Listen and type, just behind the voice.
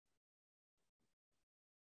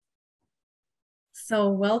So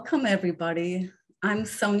welcome everybody. I'm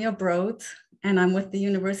Sonia Brodt and I'm with the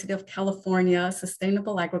University of California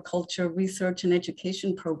Sustainable Agriculture Research and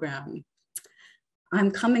Education Program. I'm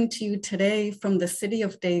coming to you today from the city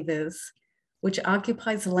of Davis, which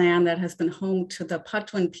occupies land that has been home to the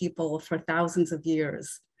Patwin people for thousands of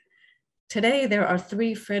years. Today, there are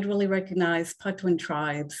 3 federally recognized Patwin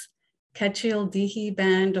tribes: Ketchil-Dihi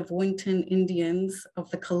Band of Winton Indians of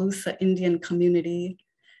the Calusa Indian Community,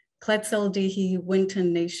 Quetzal-Dihi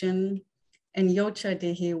Winton Nation, and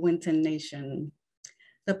Yocha-Dihi Winton Nation.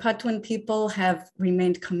 The Patwin people have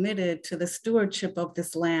remained committed to the stewardship of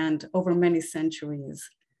this land over many centuries.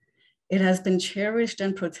 It has been cherished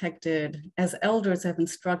and protected as elders have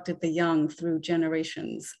instructed the young through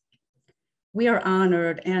generations. We are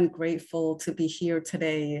honored and grateful to be here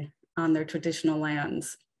today on their traditional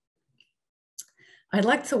lands. I'd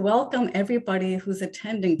like to welcome everybody who's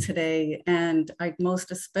attending today, and I'd most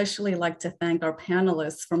especially like to thank our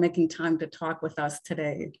panelists for making time to talk with us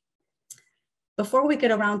today. Before we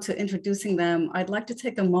get around to introducing them, I'd like to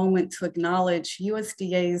take a moment to acknowledge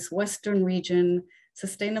USDA's Western Region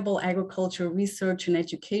Sustainable Agriculture Research and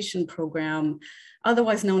Education Program,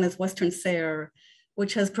 otherwise known as Western SARE,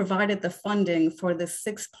 which has provided the funding for this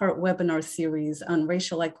 6-part webinar series on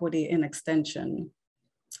racial equity in extension.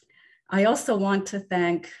 I also want to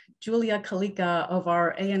thank Julia Kalika of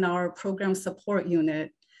our A&R Program Support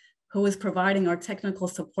Unit, who is providing our technical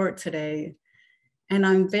support today. And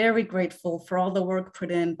I'm very grateful for all the work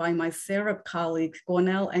put in by my SAREP colleague,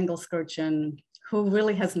 Gwenelle Engelskirchen, who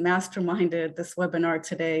really has masterminded this webinar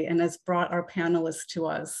today and has brought our panelists to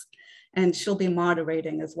us. And she'll be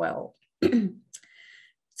moderating as well.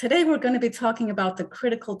 Today, we're going to be talking about the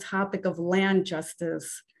critical topic of land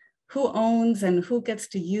justice. Who owns and who gets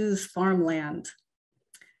to use farmland?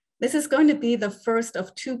 This is going to be the first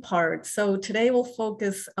of 2 parts. So today we'll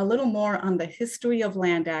focus a little more on the history of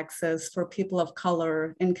land access for people of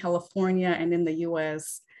color in California and in the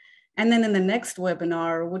US. And then in the next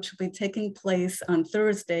webinar, which will be taking place on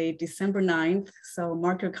Thursday, December 9th, so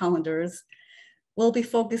mark your calendars, we'll be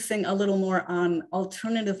focusing a little more on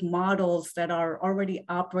alternative models that are already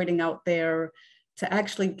operating out there to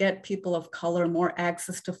actually get people of color more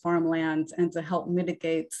access to farmland and to help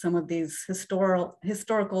mitigate some of these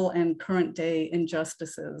historical and current day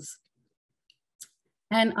injustices.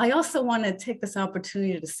 And I also want to take this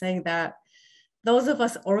opportunity to say that those of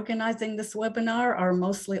us organizing this webinar are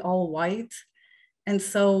mostly all white. And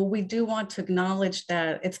so we do want to acknowledge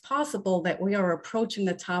that it's possible that we are approaching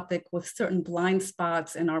the topic with certain blind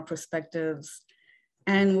spots in our perspectives.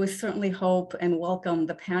 And we certainly hope and welcome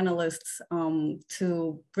the panelists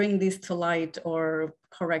to bring these to light or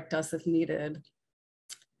correct us if needed.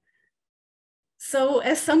 So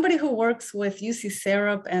as somebody who works with UC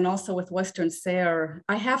SAREP and also with Western SARE,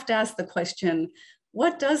 I have to ask the question,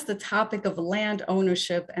 what does the topic of land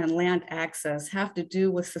ownership and land access have to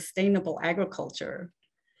do with sustainable agriculture?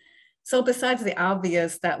 So besides the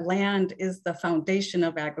obvious that land is the foundation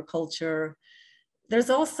of agriculture, there's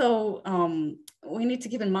also, we need to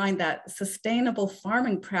keep in mind that sustainable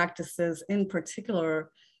farming practices in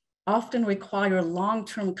particular often require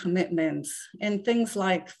long-term commitments in things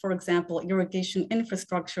like, for example, irrigation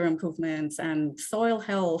infrastructure improvements and soil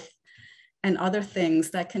health and other things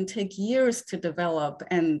that can take years to develop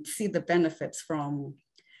and see the benefits from.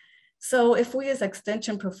 So if we as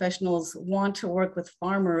extension professionals want to work with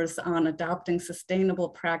farmers on adopting sustainable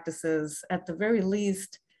practices, at the very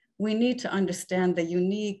least, we need to understand the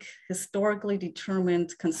unique, historically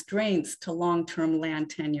determined constraints to long-term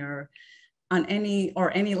land tenure on any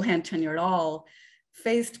land tenure at all,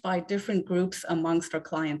 faced by different groups amongst our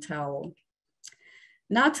clientele.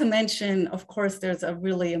 Not to mention, of course, there's a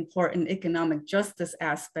really important economic justice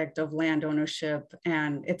aspect of land ownership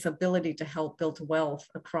and its ability to help build wealth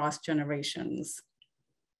across generations.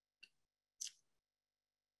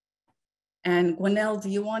 And Gwenelle,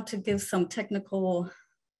 do you want to give some technical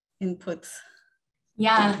inputs?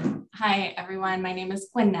 Yeah, hi everyone, my name is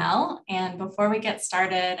Gwenelle, and before we get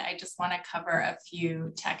started, I just want to cover a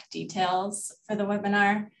few tech details for the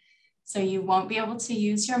webinar. So you won't be able to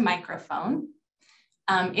use your microphone.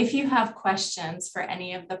 If you have questions for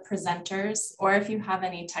any of the presenters, or if you have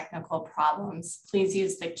any technical problems, please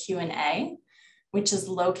use the Q&A, which is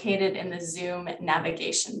located in the Zoom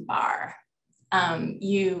navigation bar.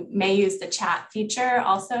 You may use the chat feature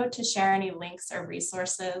also to share any links or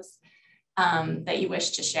resources that you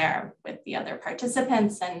wish to share with the other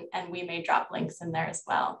participants, and we may drop links in there as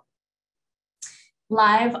well.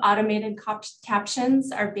 Live automated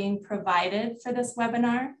captions are being provided for this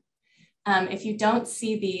webinar. If you don't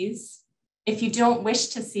wish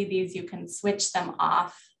to see these, you can switch them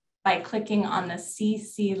off by clicking on the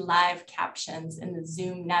CC Live captions in the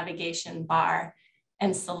Zoom navigation bar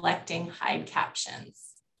and selecting Hide Captions.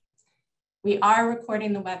 We are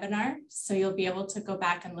recording the webinar, so you'll be able to go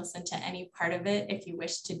back and listen to any part of it if you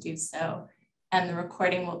wish to do so. And the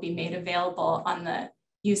recording will be made available on the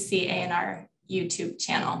UC-ANR YouTube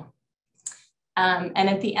channel. And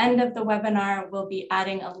at the end of the webinar, we'll be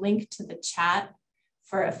adding a link to the chat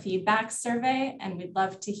for a feedback survey, and we'd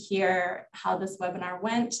love to hear how this webinar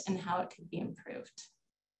went and how it could be improved.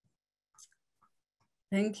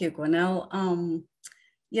 Thank you, Gwinnell.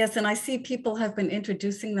 Yes, and I see people have been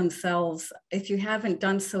introducing themselves. If you haven't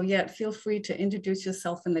done so yet, feel free to introduce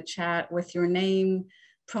yourself in the chat with your name,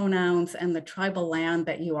 pronouns, and the tribal land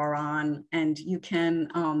that you are on. And you can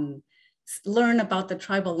learn about the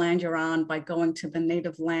tribal land you're on by going to the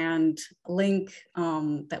native land link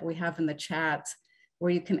that we have in the chat,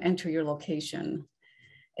 where you can enter your location.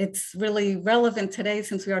 It's really relevant today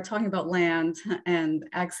since we are talking about land and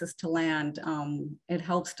access to land. It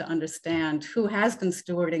helps to understand who has been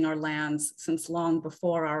stewarding our lands since long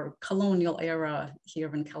before our colonial era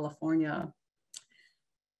here in California.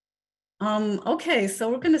 Okay, so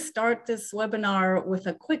we're going to start this webinar with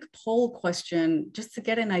a quick poll question just to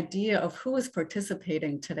get an idea of who is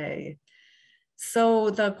participating today. So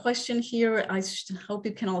the question here, I hope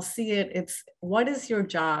you can all see it. It's, what is your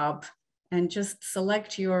job? And just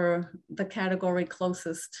select the category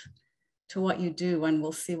closest to what you do, and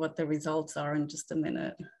we'll see what the results are in just a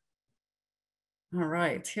minute. All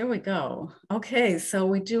right, here we go. Okay, so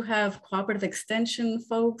we do have cooperative extension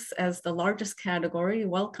folks as the largest category.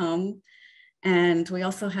 Welcome. And we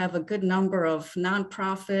also have a good number of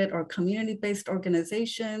nonprofit or community-based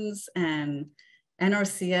organizations and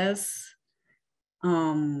NRCS,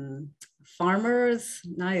 farmers,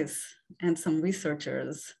 nice, and some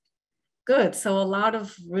researchers. Good, so a lot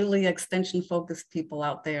of really extension focused people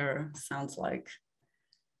out there, sounds like.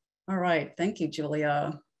 All right, thank you,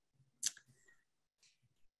 Julia.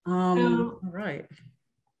 All right.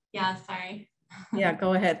 Yeah, sorry. Yeah,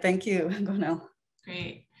 go ahead, thank you, go now.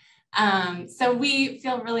 Great. So we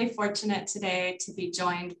feel really fortunate today to be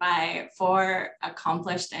joined by 4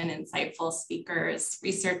 accomplished and insightful speakers,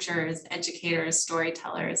 researchers, educators,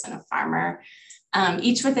 storytellers, and a farmer,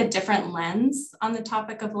 each with a different lens on the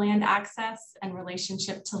topic of land access and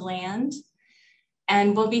relationship to land.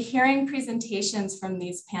 And we'll be hearing presentations from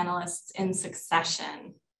these panelists in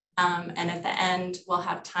succession. And at the end, we'll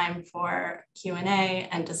have time for Q&A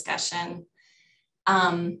and discussion.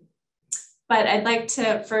 But I'd like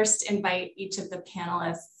to first invite each of the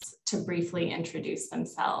panelists to briefly introduce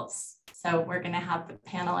themselves. So we're going to have the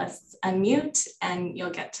panelists unmute, and you'll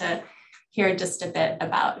get to hear just a bit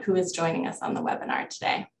about who is joining us on the webinar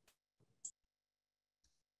today.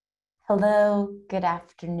 Hello, good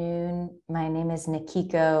afternoon. My name is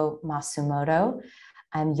Nikiko Masumoto.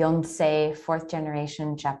 I'm Yonsei, 4th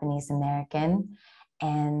generation Japanese American,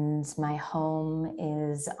 and my home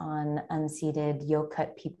is on unceded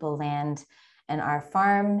Yokut people land, and our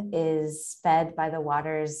farm is fed by the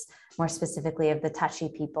waters, more specifically of the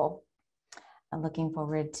Tachi people. I'm looking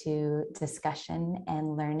forward to discussion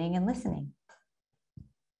and learning and listening.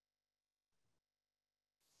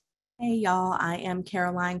 Hey y'all, I am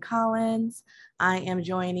Caroline Collins. I am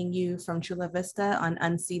joining you from Chula Vista on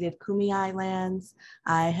unceded Kumeyaay lands.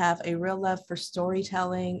 I have a real love for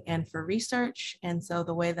storytelling and for research. And so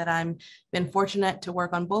the way that I've been fortunate to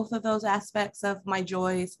work on both of those aspects of my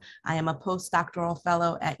joys, I am a postdoctoral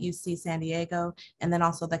fellow at UC San Diego, and then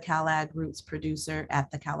also the CalAg Roots producer at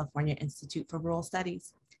the California Institute for Rural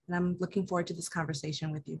Studies. And I'm looking forward to this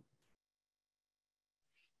conversation with you.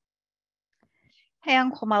 Hey,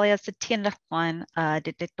 I'm Komalia Satindaquan,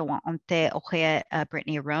 Diditawante Ohe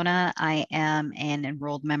Brittany Arona. I am an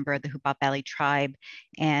enrolled member of the Hoopa Valley Tribe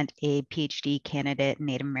and a PhD candidate in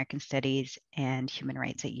Native American Studies and Human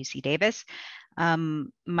Rights at UC Davis.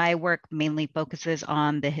 My work mainly focuses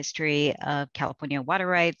on the history of California water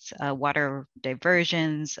rights, water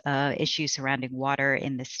diversions, issues surrounding water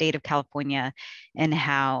in the state of California, and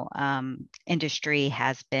how industry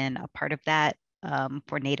has been a part of that.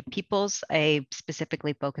 For Native peoples, I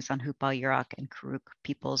specifically focus on Hoopa, Yurok, and Karuk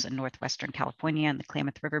peoples in Northwestern California and the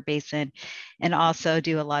Klamath River Basin, and also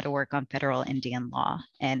do a lot of work on federal Indian law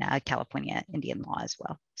and California Indian law as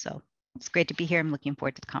well. So it's great to be here. I'm looking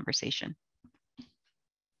forward to the conversation.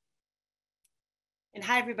 And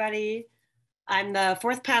hi, everybody. I'm the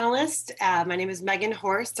 4th panelist. My name is Megan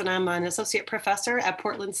Horst, and I'm an associate professor at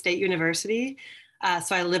Portland State University.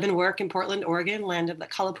 So I live and work in Portland, Oregon, land of the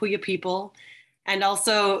Kalapuya people. And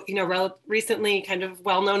also, recently kind of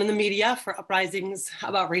well known in the media for uprisings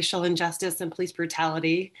about racial injustice and police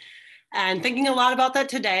brutality. And thinking a lot about that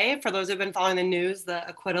today. For those who've been following the news, the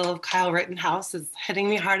acquittal of Kyle Rittenhouse is hitting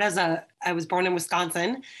me hard as I was born in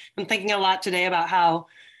Wisconsin. I'm thinking a lot today about how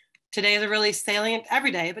today is a really salient,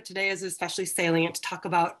 every day, but today is especially salient to talk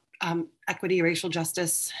about equity, racial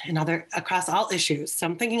justice, and across all issues. So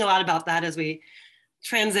I'm thinking a lot about that as we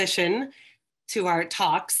transition to our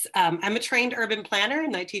talks. I'm a trained urban planner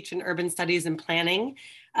and I teach in urban studies and planning.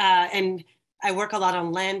 And I work a lot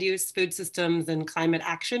on land use, food systems, and climate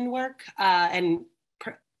action work.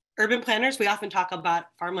 Urban planners, we often talk about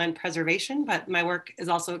farmland preservation, but my work is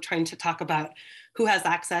also trying to talk about who has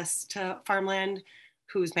access to farmland,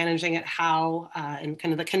 who's managing it, how, and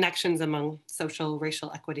kind of the connections among social,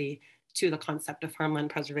 racial equity to the concept of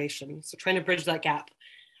farmland preservation. So trying to bridge that gap.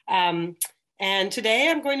 And today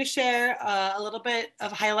I'm going to share a little bit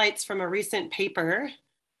of highlights from a recent paper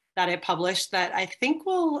that I published that I think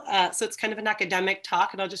will, so it's kind of an academic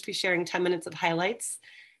talk and I'll just be sharing 10 minutes of highlights.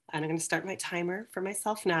 And I'm going to start my timer for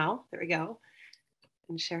myself now. There we go.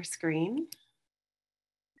 And share screen.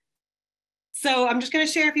 So I'm just going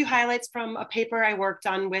to share a few highlights from a paper I worked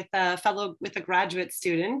on with a graduate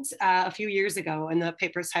student a few years ago. And the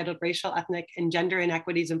paper is titled Racial, Ethnic, and Gender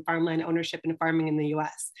Inequities in Farmland Ownership and Farming in the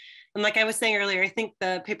US. And like I was saying earlier, I think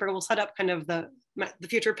the paper will set up kind of the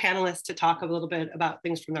future panelists to talk a little bit about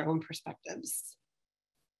things from their own perspectives.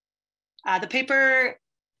 The paper,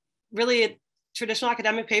 really a traditional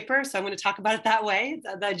academic paper, so I'm going to talk about it that way.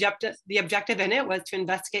 The objective in it was to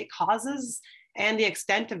investigate causes and the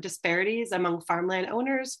extent of disparities among farmland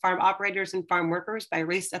owners, farm operators, and farm workers by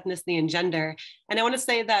race, ethnicity, and gender. And I want to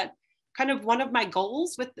say that kind of one of my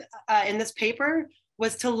goals with in this paper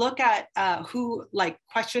was to look at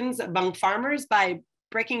questions among farmers by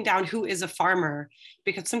breaking down who is a farmer,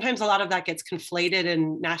 because sometimes a lot of that gets conflated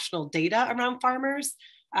in national data around farmers.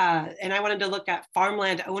 And I wanted to look at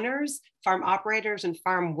farmland owners, farm operators, and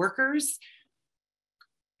farm workers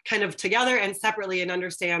kind of together and separately and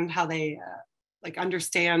understand how they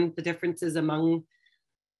understand the differences among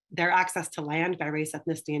their access to land by race,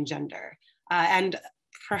 ethnicity, and gender. And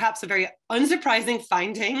perhaps a very unsurprising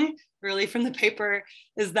finding really from the paper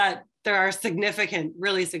is that there are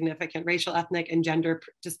really significant racial, ethnic, and gender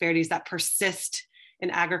disparities that persist in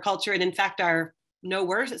agriculture, and in fact are no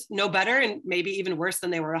better, and maybe even worse than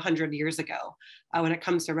they were 100 years ago when it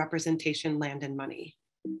comes to representation, land, and money.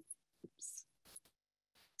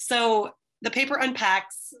 So the paper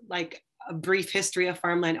unpacks a brief history of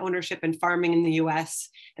farmland ownership and farming in the US.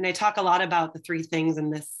 And I talk a lot about the three things in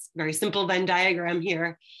this very simple Venn diagram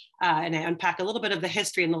here. And I unpack a little bit of the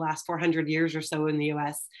history in the last 400 years or so in the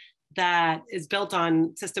US that is built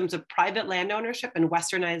on systems of private land ownership and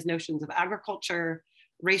westernized notions of agriculture,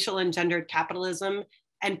 racial and gendered capitalism,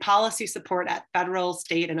 and policy support at federal,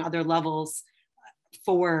 state, and other levels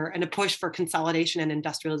and a push for consolidation and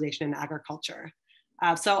industrialization in agriculture.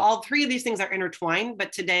 So all three of these things are intertwined,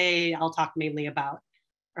 but today I'll talk mainly about,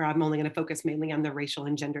 or I'm only going to focus mainly on the racial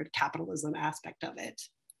and gendered capitalism aspect of it.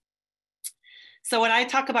 So when I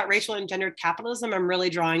talk about racial and gendered capitalism, I'm really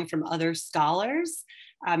drawing from other scholars.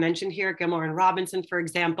 I mentioned here Gilmore and Robinson, for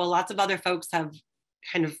example. Lots of other folks have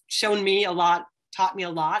kind of shown me a lot, taught me a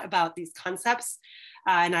lot about these concepts.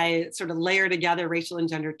 And I sort of layer together racial and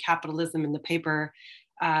gendered capitalism in the paper.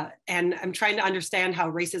 And I'm trying to understand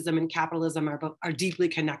how racism and capitalism are deeply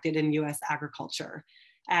connected in US agriculture.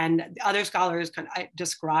 And other scholars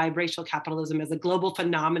describe racial capitalism as a global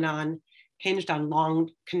phenomenon hinged on long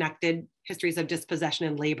connected histories of dispossession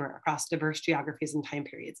and labor across diverse geographies and time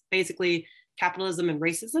periods. Basically, capitalism and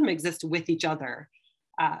racism exist with each other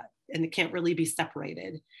and it can't really be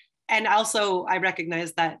separated. And also I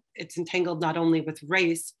recognize that it's entangled not only with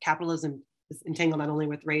race, capitalism is entangled not only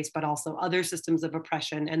with race, but also other systems of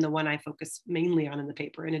oppression. And the one I focus mainly on in the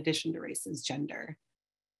paper, in addition to race, is gender.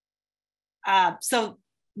 So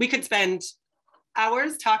we could spend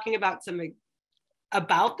hours talking about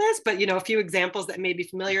this, but a few examples that may be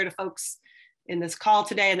familiar to folks in this call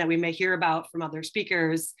today and that we may hear about from other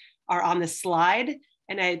speakers are on this slide.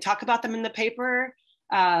 And I talk about them in the paper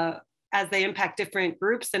as they impact different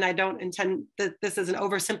groups. And I don't intend that this is an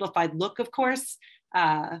oversimplified look, of course,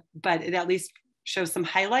 but it at least shows some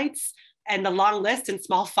highlights. And the long list in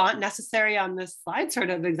small font necessary on this slide sort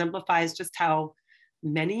of exemplifies just how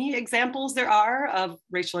many examples there are of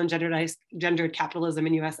racial and gendered capitalism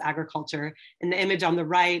in US agriculture. And the image on the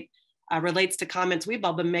right relates to comments we've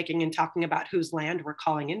all been making and talking about whose land we're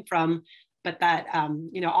calling in from, but that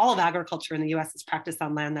all of agriculture in the US is practiced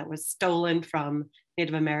on land that was stolen from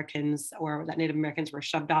Native Americans, or that Native Americans were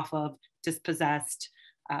shoved off of, dispossessed,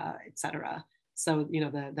 et cetera. So,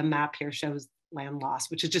 the map here shows land loss,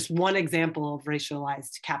 which is just one example of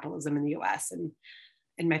racialized capitalism in the US. And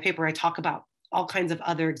in my paper, I talk about all kinds of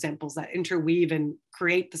other examples that interweave and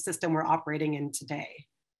create the system we're operating in today.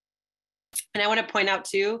 And I want to point out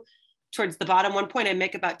too, towards the bottom, one point I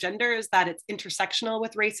make about gender is that it's intersectional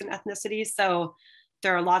with race and ethnicity. So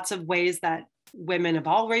there are lots of ways that women of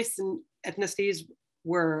all race and ethnicities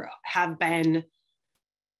have been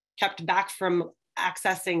kept back from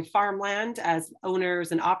accessing farmland as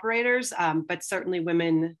owners and operators, but certainly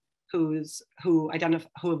women who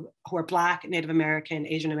are Black, Native American,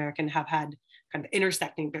 Asian American have had kind of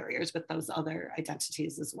intersecting barriers with those other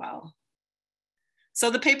identities as well. So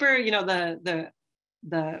the paper, you know,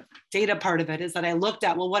 the data part of it is that I looked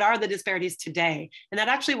at, well, what are the disparities today? And that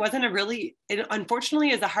actually wasn't it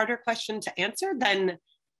unfortunately is a harder question to answer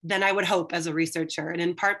than I would hope as a researcher. And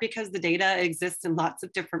in part because the data exists in lots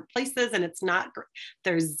of different places and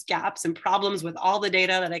there's gaps and problems with all the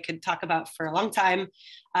data that I could talk about for a long time.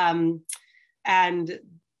 And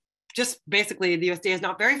just basically the USDA is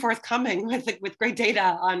not very forthcoming with great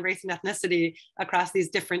data on race and ethnicity across these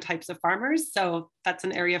different types of farmers. So that's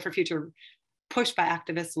an area for future push by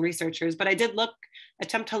activists and researchers. But I did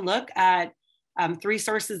attempt to look at 3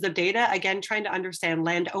 sources of data, again, trying to understand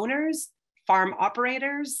landowners, farm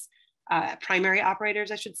operators, primary operators,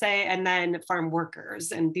 I should say, and then farm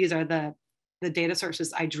workers. And these are the data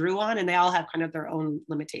sources I drew on, and they all have kind of their own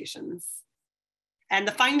limitations. And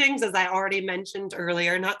the findings, as I already mentioned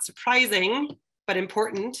earlier, not surprising, but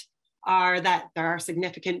important, are that there are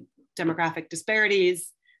significant demographic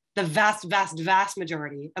disparities. The vast, vast, vast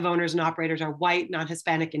majority of owners and operators are white,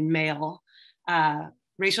 non-Hispanic, and male.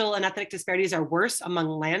 Racial and ethnic disparities are worse among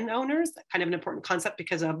landowners, kind of an important concept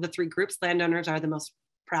because of the 3 groups. Landowners are the most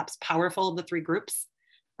perhaps powerful of the 3 groups,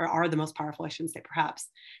 or are the most powerful, I shouldn't say perhaps.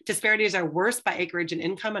 Disparities are worse by acreage and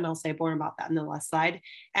income, and I'll say more about that in the last slide.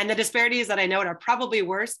 And the disparities that I note are probably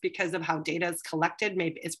worse because of how data is collected.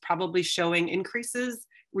 Maybe it's probably showing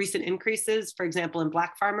recent increases, for example, in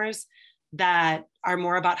Black farmers, that are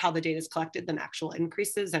more about how the data is collected than actual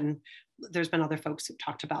increases. And there's been other folks who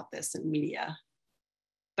talked about this in media.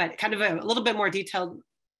 But kind of a little bit more detailed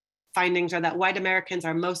findings are that white Americans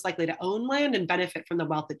are most likely to own land and benefit from the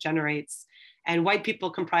wealth it generates. And white people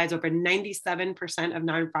comprise over 97% of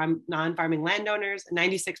non-farming landowners,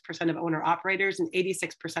 96% of owner operators, and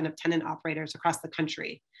 86% of tenant operators across the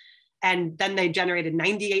country. And then they generated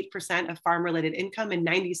 98% of farm-related income and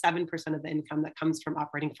 97% of the income that comes from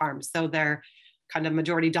operating farms. So their kind of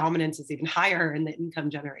majority dominance is even higher in the income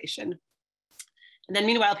generation. And then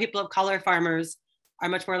meanwhile, people of color farmers are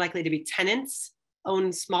much more likely to be tenants,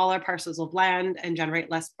 own smaller parcels of land, and generate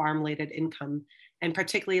less farm-related income. And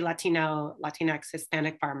particularly Latinx,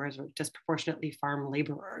 Hispanic farmers are disproportionately farm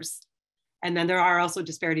laborers. And then there are also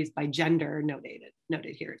disparities by gender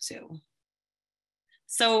noted here too.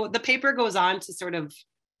 So the paper goes on to sort of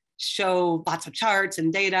show lots of charts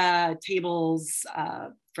and data, tables,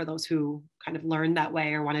 for those who kind of learn that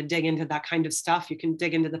way or want to dig into that kind of stuff. You can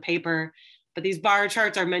dig into the paper, but these bar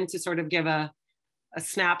charts are meant to sort of give a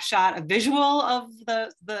snapshot, a visual of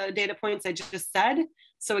the data points I just said.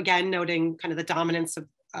 So again, noting kind of the dominance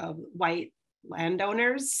of white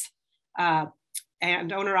landowners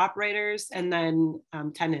and owner operators, and then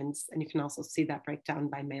tenants. And you can also see that breakdown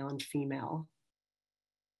by male and female.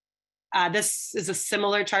 This is a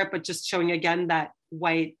similar chart, but just showing again that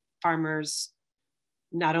white farmers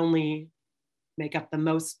not only make up the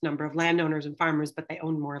most number of landowners and farmers, but they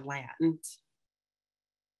own more land.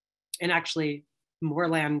 And actually more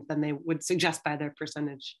land than they would suggest by their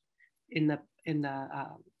percentage in the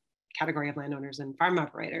category of landowners and farm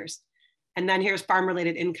operators. And then here's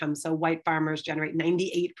farm-related income. So white farmers generate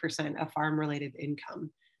 98% of farm-related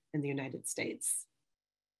income in the United States.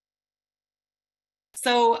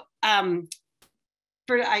 So I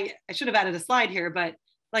should have added a slide here, but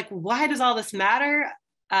like, why does all this matter?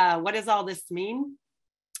 What does all this mean?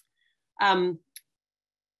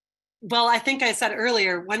 Well, I think I said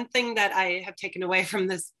earlier, one thing that I have taken away from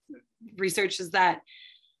this research is that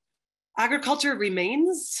agriculture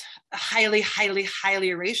remains a highly, highly,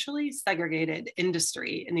 highly racially segregated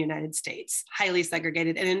industry in the United States, highly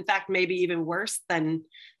segregated. And in fact, maybe even worse than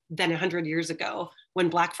 100 years ago, when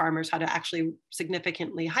Black farmers had actually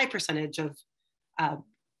significantly high percentage of,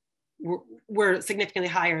 were significantly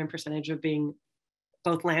higher in percentage of being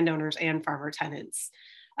both landowners and farmer tenants.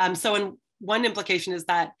 So one implication is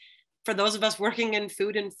that for those of us working in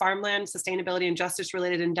food and farmland, sustainability and justice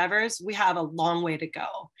related endeavors, we have a long way to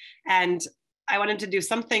go. And I wanted to do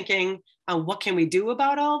some thinking on what can we do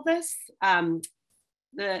about all this?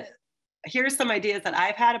 Here's some ideas that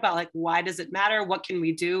I've had about like, why does it matter? What can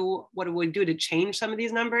we do? What do we do to change some of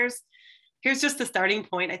these numbers? here's just the starting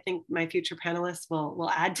point. I think my future panelists will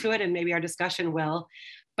add to it, and maybe our discussion will.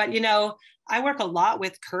 But, you know, I work a lot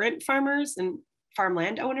with current farmers and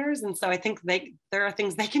farmland owners. And so I think there are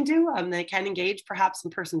things they can do. They can engage perhaps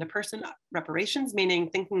in person-to-person reparations, meaning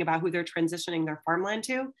thinking about who they're transitioning their farmland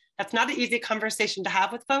to. That's not an easy conversation to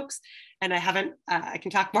have with folks. And I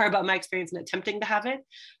can talk more about my experience in attempting to have it,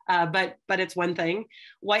 but it's one thing.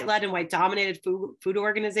 White-led and white-dominated food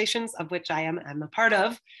organizations, of which I'm a part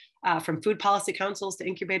of, from food policy councils to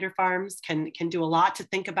incubator farms, can do a lot to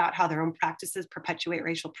think about how their own practices perpetuate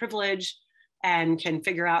racial privilege, and can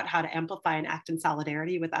figure out how to amplify and act in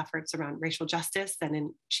solidarity with efforts around racial justice and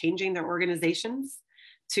in changing their organizations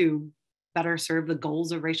to better serve the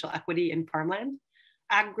goals of racial equity in farmland.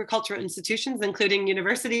 Agricultural institutions, including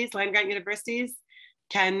universities, land-grant universities,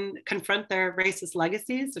 can confront their racist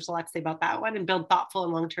legacies. There's a lot to say about that one, and build thoughtful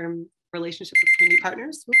and long-term relationships with community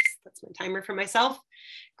partners. Whoops, that's my timer for myself.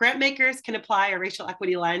 Grant makers can apply a racial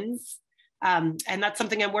equity lens. And that's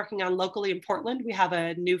something I'm working on locally in Portland. We have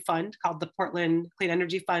a new fund called the Portland Clean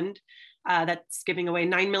Energy Fund that's giving away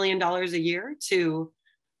 $9 million a year to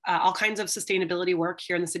all kinds of sustainability work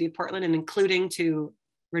here in the city of Portland, and including to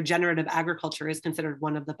regenerative agriculture is considered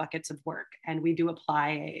one of the buckets of work. And we do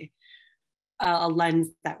apply a lens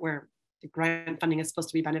that where the grant funding is supposed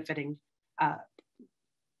to be benefiting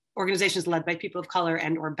organizations led by people of color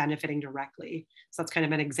and or benefiting directly. So that's kind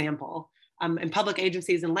of an example. And public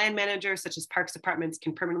agencies and land managers, such as parks departments,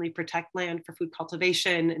 can permanently protect land for food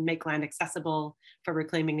cultivation and make land accessible for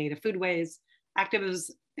reclaiming native foodways. Activists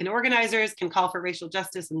and organizers can call for racial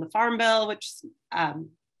justice in the Farm Bill, which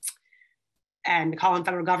and call on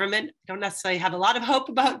federal government. I don't necessarily have a lot of hope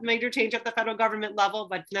about major change at the federal government level,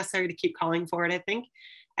 but it's necessary to keep calling for it, I think.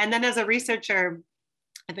 And then as a researcher,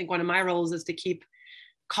 I think one of my roles is to keep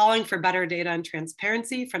calling for better data and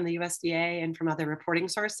transparency from the USDA and from other reporting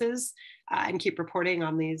sources, and keep reporting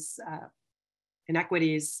on these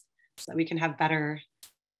inequities so that we can have better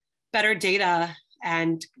data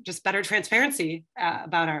and just better transparency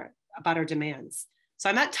about our demands. So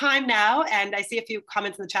I'm at time now, and I see a few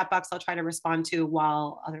comments in the chat box I'll try to respond to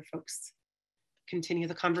while other folks continue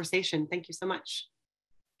the conversation. Thank you so much.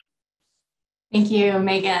 Thank you,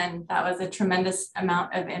 Megan. That was a tremendous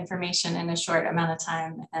amount of information in a short amount of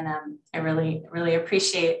time. And I really, really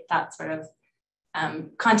appreciate that sort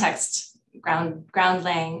of context ground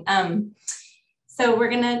laying. So we're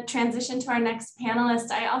gonna transition to our next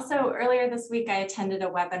panelist. I also, earlier this week, I attended a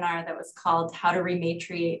webinar that was called How to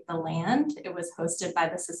Rematriate the Land. It was hosted by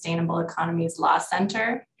the Sustainable Economies Law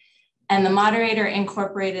Center. And the moderator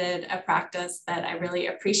incorporated a practice that I really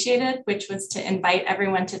appreciated, which was to invite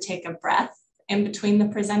everyone to take a breath in between the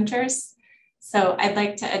presenters. So I'd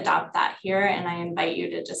like to adopt that here, and I invite you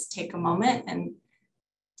to just take a moment and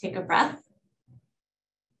take a breath.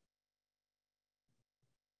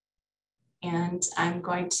 And I'm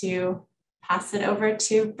going to pass it over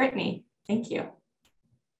to Brittany. Thank you.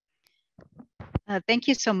 Thank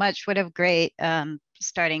you so much. What a great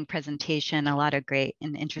starting presentation, a lot of great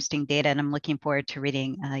and interesting data, and I'm looking forward to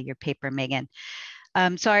reading your paper, Megan.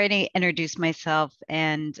 So I already introduced myself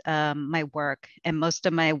and my work, and most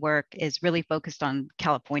of my work is really focused on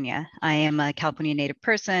California. I am a California Native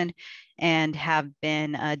person and have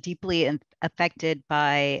been deeply affected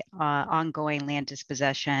by ongoing land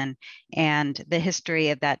dispossession and the history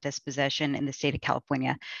of that dispossession in the state of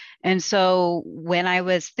California. And so when I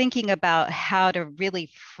was thinking about how to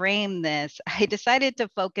really frame this, I decided to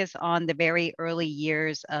focus on the very early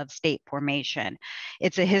years of state formation.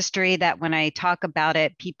 It's a history that when I talk about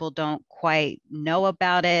it, people don't quite know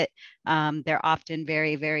about it. They're often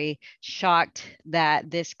very, very shocked that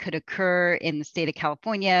this could occur in the state of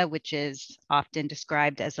California, which is often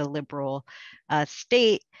described as a liberal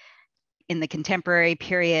state in the contemporary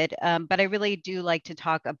period. But I really do like to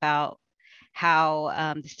talk about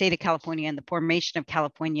how the state of California and the formation of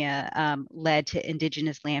California led to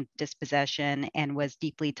Indigenous land dispossession and was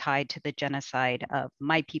deeply tied to the genocide of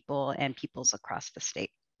my people and peoples across the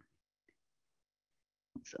state.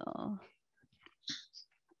 So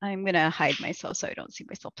I'm going to hide myself so I don't see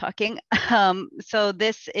myself talking. So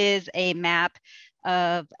this is a map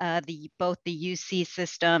of both the UC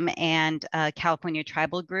system and California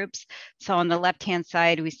tribal groups. So on the left-hand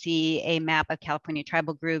side, we see a map of California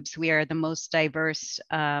tribal groups. We are the most diverse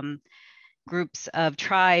groups of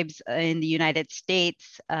tribes in the United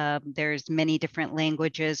States. There's many different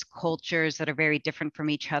languages, cultures that are very different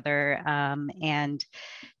from each other, and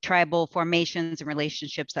tribal formations and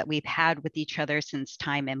relationships that we've had with each other since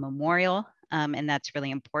time immemorial. and that's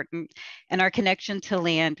really important. And our connection to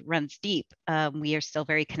land runs deep. We are still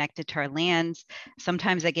very connected to our lands.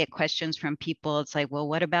 Sometimes I get questions from people. It's like, well,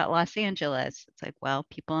 what about Los Angeles? It's like, well,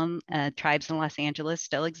 people and tribes in Los Angeles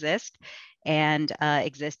still exist and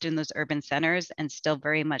exist in those urban centers and still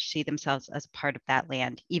very much see themselves as part of that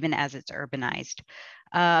land, even as it's urbanized.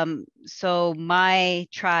 So my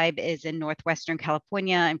tribe is in Northwestern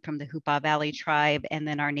California. I'm from the Hoopa Valley tribe, and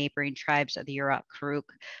then our neighboring tribes are the Yurok-Karuk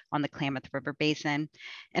on the Klamath River Basin.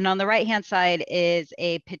 And on the right-hand side is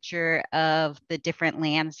a picture of the different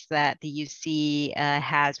lands that the UC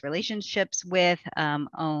has relationships with,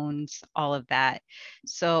 owns, all of that.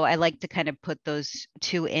 So I like to kind of put those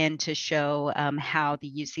two in to show how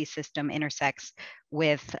the UC system intersects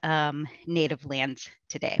with native lands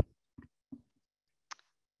today.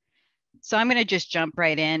 So I'm going to just jump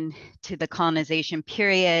right in to the colonization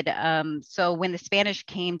period. So when the Spanish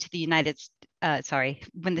came to the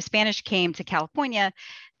when the Spanish came to California,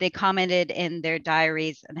 they commented in their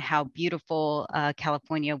diaries on how beautiful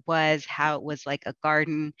California was, how it was like a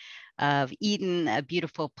garden of Eden, a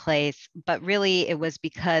beautiful place. But really, it was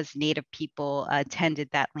because Native people tended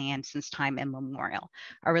that land since time immemorial.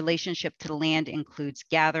 Our relationship to the land includes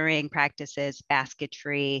gathering practices,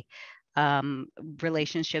 basketry,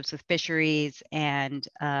 relationships with fisheries and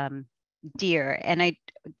deer and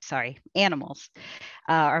animals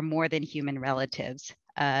are more than human relatives.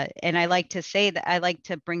 And I like to say that I like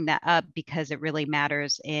to bring that up because it really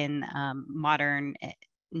matters in modern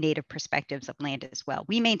Native perspectives of land as well.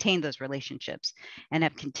 We maintain those relationships and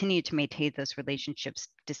have continued to maintain those relationships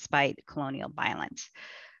despite colonial violence.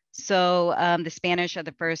 So the Spanish are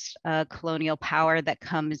the first colonial power that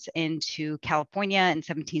comes into California in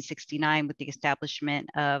 1769 with the establishment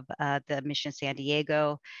of the Mission San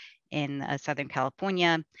Diego in Southern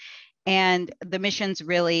California. And the missions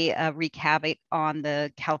really wreak havoc on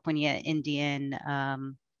the California Indian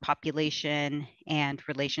population and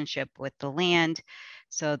relationship with the land.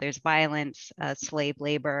 So there's violence, slave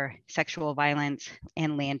labor, sexual violence,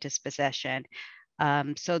 and land dispossession.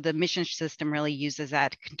 So the mission system really uses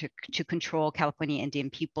that to control California Indian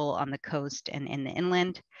people on the coast and in the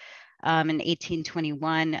inland. In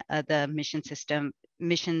 1821, the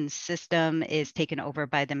mission system is taken over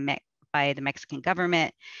by the Mexican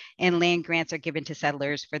government, and land grants are given to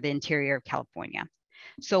settlers for the interior of California.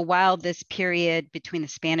 So while this period between the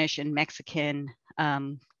Spanish and Mexican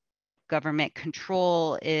government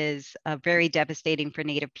control is very devastating for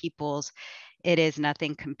Native peoples, it is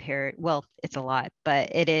nothing compared, well, it's a lot,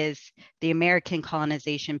 but it is, the American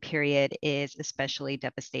colonization period is especially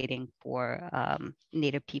devastating for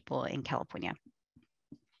Native people in California.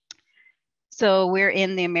 So we're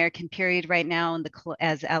in the American period right now, and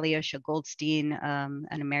as Alyosha Goldstein,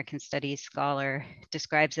 an American studies scholar,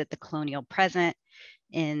 describes it, the colonial present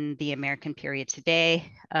in the American period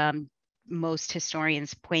today. Most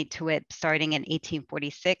historians point to it starting in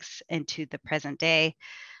 1846 into the present day.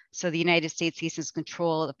 So the United States seizes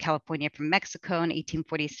control of California from Mexico in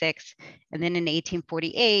 1846. And then in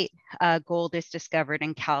 1848, gold is discovered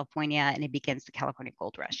in California and it begins the California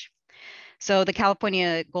Gold Rush. So the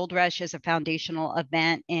California Gold Rush is a foundational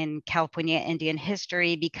event in California Indian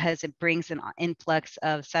history because it brings an influx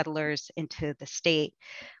of settlers into the state,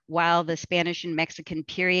 while the Spanish and Mexican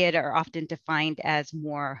period are often defined as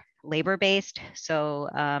more labor-based. So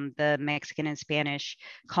the Mexican and Spanish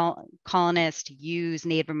colonists use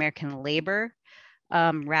Native American labor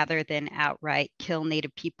rather than outright kill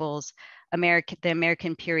Native peoples. The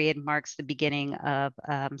American period marks the beginning of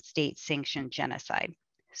state-sanctioned genocide.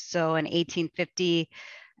 So in 1850,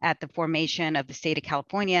 at the formation of the state of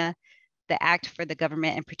California, the Act for the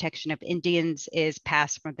Government and Protection of Indians is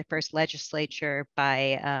passed from the first legislature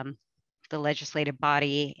by the legislative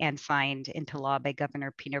body and signed into law by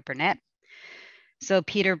Governor Peter Burnett. So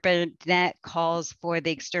Peter Burnett calls for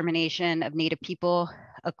the extermination of Native people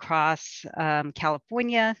across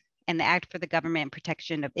California, and the Act for the Government and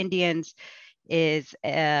Protection of Indians is,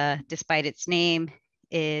 despite its name,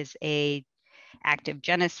 is a act of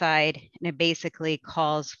genocide, and it basically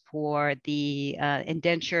calls for the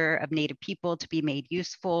indenture of Native people to be made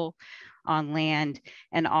useful on land,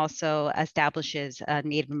 and also establishes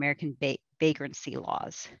Native American vagrancy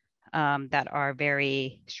laws that are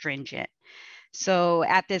very stringent. So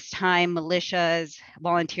at this time, militias,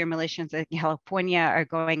 volunteer militias in California are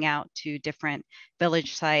going out to different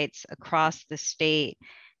village sites across the state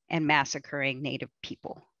and massacring Native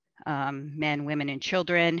people. Men, women, and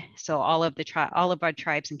children. So all of our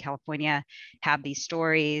tribes in California have these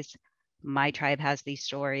stories. My tribe has these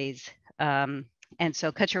stories. And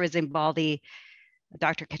so Kutcha Baldi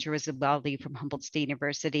Dr. Ketra Zubaldi from Humboldt State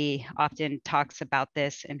University often talks about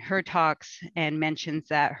this in her talks and mentions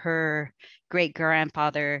that her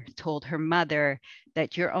great-grandfather told her mother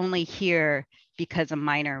that you're only here because a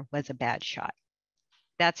miner was a bad shot.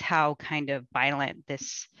 That's how kind of violent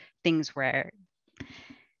things were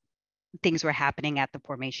happening at the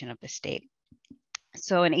formation of the state.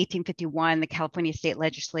 So in 1851, the California state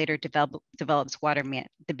legislature develops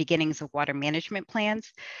the beginnings of water management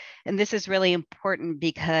plans. And this is really important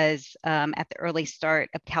because at the early start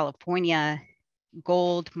of California,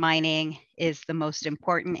 gold mining is the most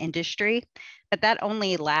important industry, but that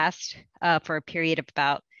only lasts for a period of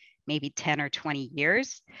about maybe 10 or 20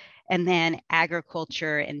 years. And then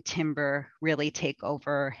agriculture and timber really take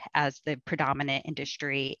over as the predominant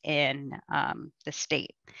industry in the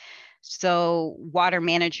state. So water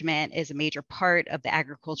management is a major part of the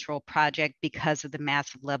agricultural project because of the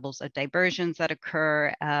massive levels of diversions that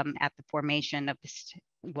occur at the formation of this,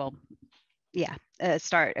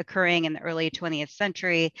 start occurring in the early 20th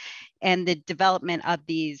century. And the development of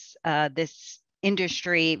this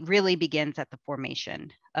industry really begins at the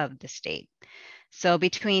formation of the state. So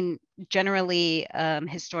generally,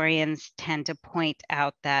 historians tend to point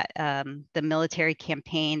out that the military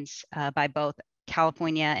campaigns by both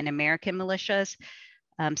California and American militias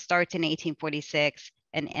starts in 1846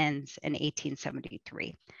 and ends in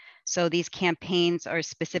 1873. So these campaigns are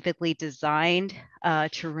specifically designed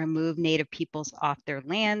to remove Native peoples off their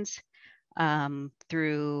lands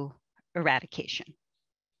through eradication.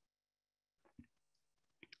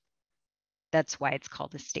 That's why it's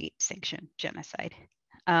called a state-sanctioned genocide.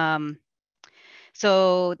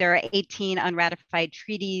 So there are 18 unratified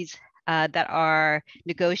treaties that are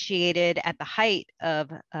negotiated at the height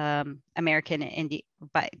of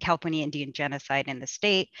California Indian genocide in the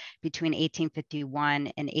state between 1851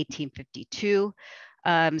 and 1852.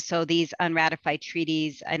 So these unratified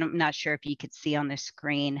treaties, I'm not sure if you could see on the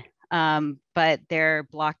screen, but they're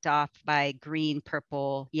blocked off by green,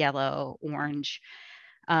 purple, yellow, orange.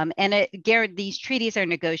 And these treaties are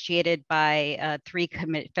negotiated by 3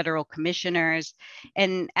 federal commissioners.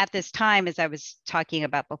 And at this time, as I was talking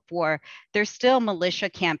about before, there's still militia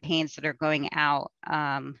campaigns that are going out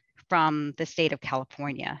from the state of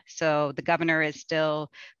California. So the governor is still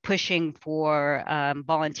pushing for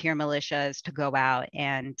volunteer militias to go out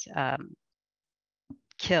and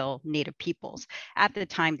kill Native peoples at the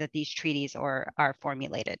time that these treaties are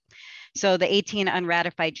formulated. So the 18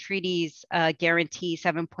 unratified treaties guarantee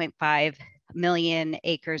 7.5 million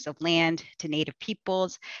acres of land to Native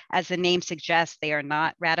peoples. As the name suggests, they are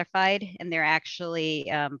not ratified, and they're actually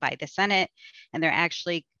by the Senate, and they're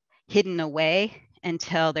actually hidden away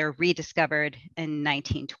until they're rediscovered in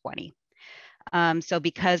 1920. So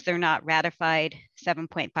because they're not ratified,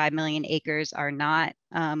 7.5 million acres are not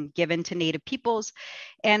given to Native peoples.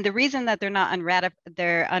 And the reason that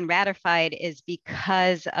they're unratified is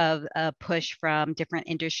because of a push from different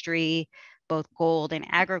industry, both gold and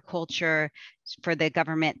agriculture, for the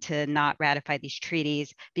government to not ratify these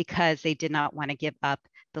treaties because they did not want to give up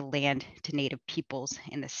the land to Native peoples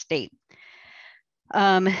in the state.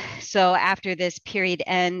 So after this period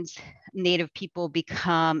ends, Native people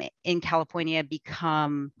in California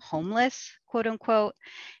become homeless, quote unquote,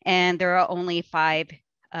 and there are only 5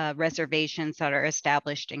 reservations that are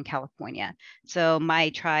established in California. So my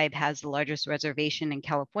tribe has the largest reservation in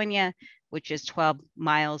California, which is 12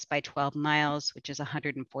 miles by 12 miles, which is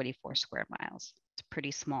 144 square miles. It's a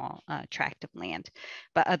pretty small tract of land,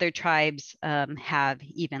 but other tribes have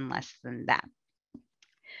even less than that.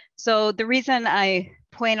 So the reason I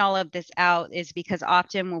point all of this out is because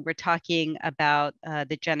often when we're talking about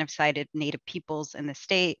the genocide of Native peoples in the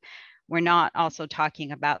state, we're not also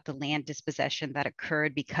talking about the land dispossession that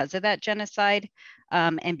occurred because of that genocide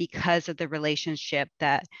and because of the relationship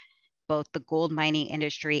that both the gold mining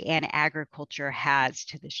industry and agriculture has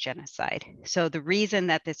to this genocide. So the reason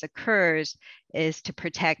that this occurs is to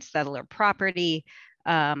protect settler property,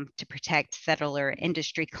 to protect settler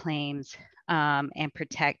industry claims, and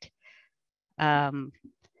protect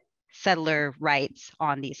settler rights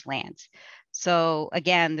on these lands. So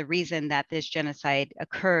again, the reason that this genocide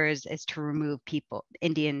occurs is to remove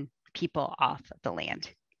Indian people off of the land.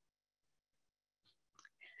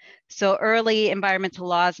 So early environmental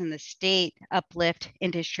laws in the state uplift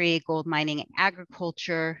industry, gold mining, and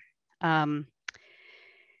agriculture.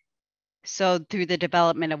 So through the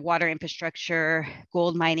development of water infrastructure,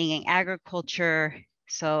 gold mining, and agriculture,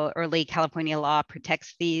 so early California law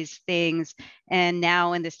protects these things. And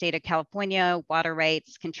now in the state of California, water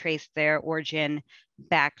rights can trace their origin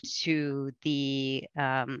back to the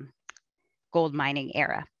gold mining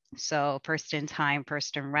era. So first in time,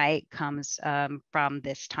 first in right comes from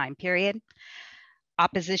this time period.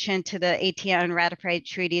 Opposition to the 18 unratified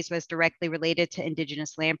treaties was directly related to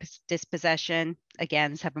Indigenous land dispossession.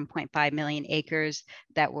 Again, 7.5 million acres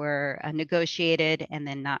that were negotiated and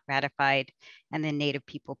then not ratified, and then Native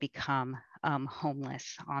people become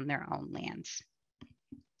homeless on their own lands.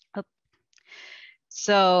 Oh.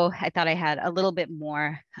 So I thought I had a little bit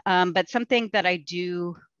more, but something that I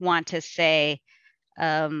do want to say,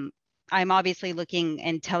 I'm obviously looking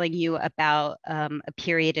and telling you about a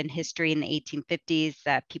period in history in the 1850s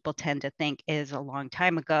that people tend to think is a long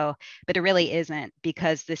time ago, but it really isn't,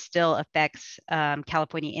 because this still affects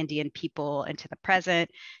California Indian people into the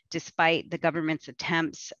present, despite the government's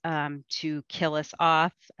attempts to kill us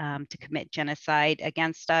off, to commit genocide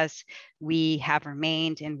against us. We have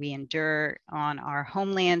remained and we endure on our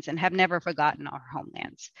homelands and have never forgotten our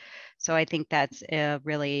homelands. So I think that's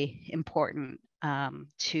really important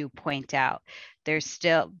to point out. There's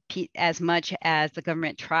still, as much as the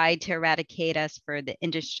government tried to eradicate us for the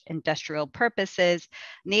industrial purposes,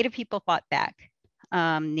 Native people fought back.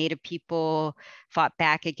 Native people fought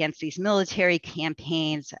back against these military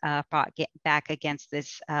campaigns, fought back against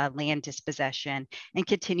this land dispossession, and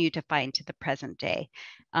continue to fight into the present day.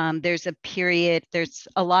 There's a period, there's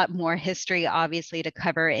a lot more history obviously to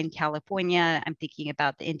cover in California. I'm thinking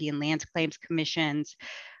about the Indian Lands Claims Commissions,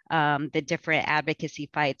 the different advocacy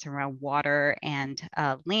fights around water and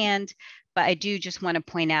land. But I do just want to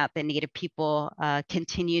point out that Native people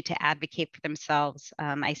continue to advocate for themselves.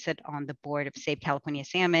 I sit on the board of Save California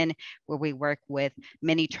Salmon, where we work with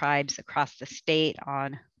many tribes across the state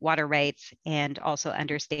on water rights and also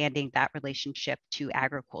understanding that relationship to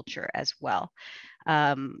agriculture as well.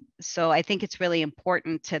 So I think it's really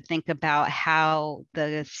important to think about how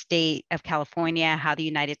the state of California, how the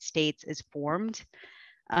United States is formed.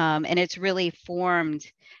 And it's really formed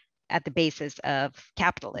at the basis of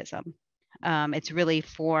capitalism. It's really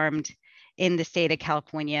formed in the state of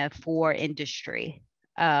California for industry.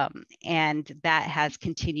 And that has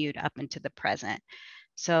continued up into the present.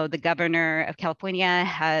 So the governor of California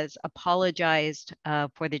has apologized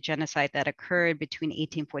for the genocide that occurred between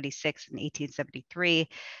 1846 and 1873.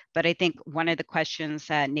 But I think one of the questions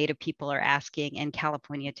that Native people are asking in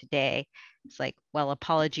California today is like, well,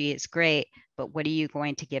 apology is great, but what are you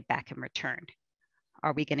going to give back in return?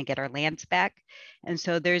 Are we going to get our lands back? And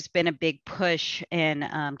so there's been a big push in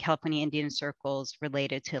California Indian circles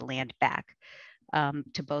related to land back,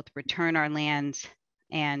 to both return our lands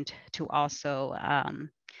and to also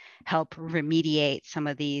help remediate some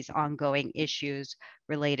of these ongoing issues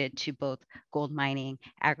related to both gold mining,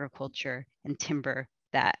 agriculture, and timber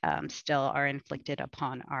that still are inflicted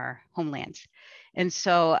upon our homelands. And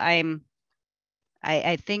so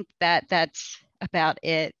I think that that's about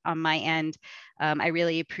it on my end. I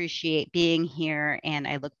really appreciate being here, and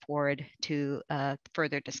I look forward to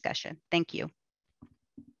further discussion. Thank you.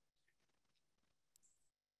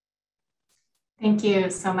 Thank you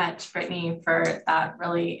so much, Brittany, for that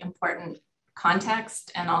really important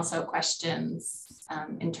context and also questions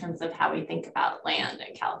in terms of how we think about land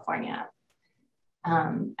in California.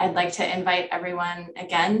 I'd like to invite everyone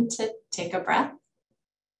again to take a breath.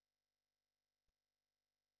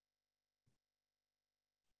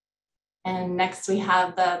 And next we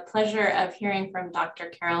have the pleasure of hearing from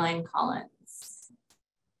Dr. Caroline Collins.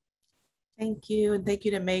 Thank you. And thank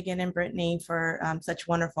you to Megan and Brittany for such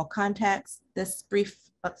wonderful context. This brief,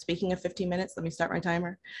 speaking of 15 minutes, let me start my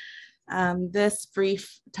timer. This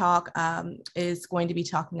brief talk is going to be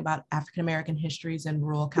talking about African-American histories in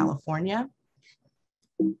rural California.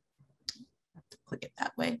 Click it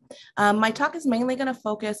that way. My talk is mainly going to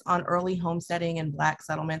focus on early homesteading and Black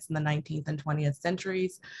settlements in the 19th and 20th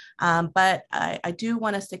centuries, but I do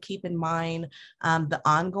want us to keep in mind the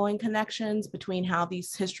ongoing connections between how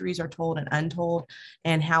these histories are told and untold,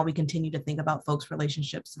 and how we continue to think about folks'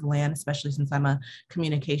 relationships to land, especially since I'm a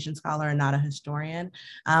communication scholar and not a historian.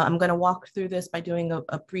 I'm going to walk through this by doing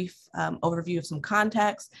a brief overview of some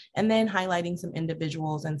context, and then highlighting some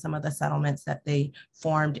individuals and some of the settlements that they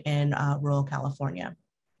formed in rural California.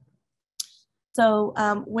 So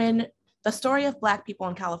when the story of Black people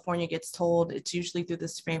in California gets told, it's usually through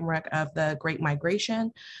this framework of the Great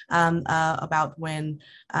Migration, about when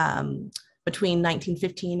between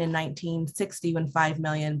 1915 and 1960, when 5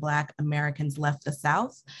 million Black Americans left the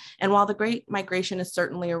South. And while the Great Migration is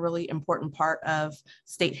certainly a really important part of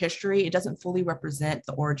state history, it doesn't fully represent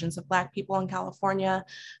the origins of Black people in California.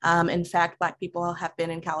 In fact, Black people have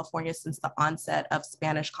been in California since the onset of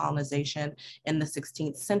Spanish colonization in the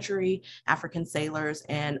 16th century. African sailors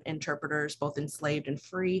and interpreters, both enslaved and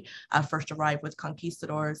free, first arrived with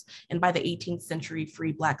conquistadors. And by the 18th century,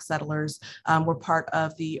 free Black settlers were part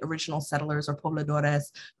of the original settlers or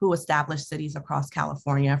pobladores who established cities across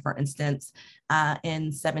California. For instance,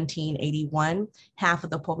 in 1781, half of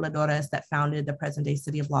the pobladores that founded the present-day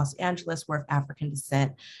city of Los Angeles were of African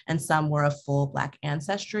descent, and some were of full Black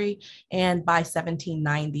ancestry. And by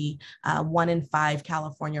 1790, 1 in 5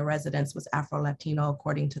 California residents was Afro-Latino,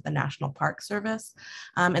 according to the National Park Service.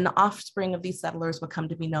 And the offspring of these settlers would come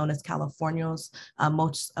to be known as Californios,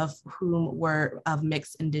 most of whom were of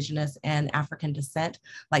mixed Indigenous and African descent,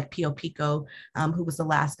 like Pio Pico, who was the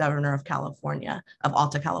last governor of California, of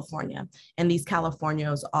Alta California. And these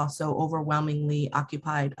Californios also overwhelmingly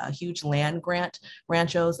occupied a huge land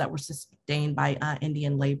ranchos that were sustained by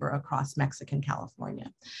Indian labor across Mexican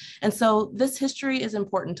California. And so this history is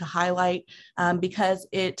important to highlight because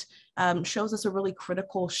it shows us a really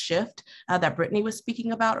critical shift that Brittany was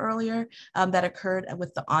speaking about earlier that occurred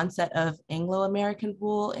with the onset of Anglo-American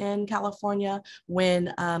rule in California,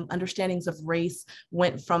 when understandings of race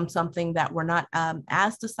went from something that were not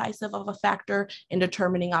as decisive of a factor in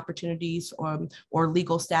determining opportunities or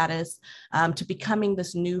legal status to becoming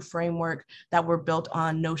this new framework that were built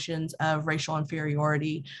on notions of racial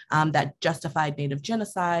inferiority that justified Native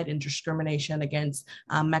genocide and discrimination against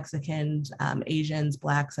Mexicans, Asians,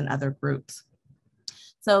 Blacks, and other groups.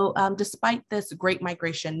 So despite this Great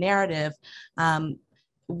Migration narrative,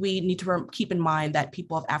 we need to keep in mind that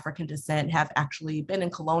people of African descent have actually been in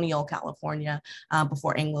colonial California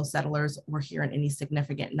before Anglo settlers were here in any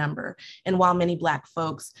significant number. And while many Black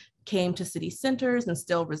folks came to city centers and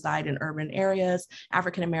still reside in urban areas,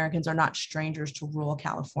 African Americans are not strangers to rural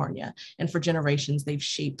California. And for generations, they've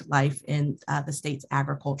shaped life in the state's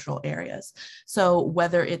agricultural areas. So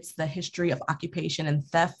whether it's the history of occupation and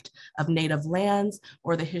theft of native lands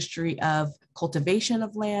or the history of cultivation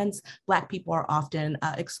of lands, Black people are often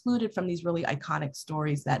excluded from these really iconic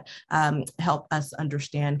stories that help us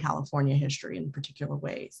understand California history in particular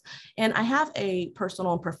ways. And I have a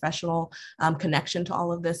personal and professional connection to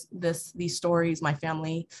all of these stories. My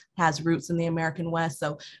family has roots in the American West,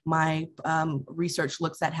 so my research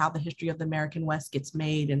looks at how the history of the American West gets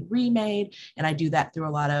made and remade, and I do that through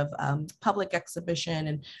a lot of public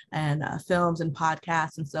exhibition and films and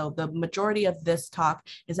podcasts. And so the majority of this talk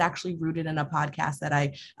is actually rooted in a podcast that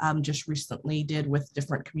I just recently did with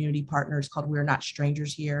different community partners called We're Not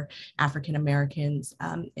Strangers Here, African Americans,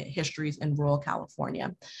 Histories in Rural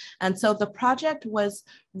California. And so the project was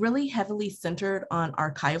really heavily centered on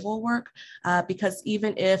archival work because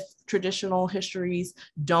even if traditional histories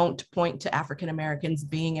don't point to African Americans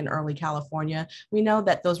being in early California, we know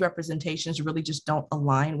that those representations really just don't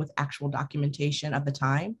align with actual documentation of the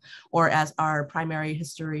time. Or as our primary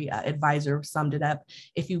history advisor summed it up,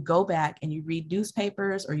 if you go back and you read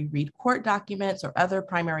newspapers or you read court documents or other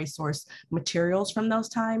primary source materials from those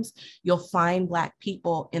times, you'll find Black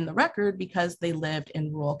people in the record because they lived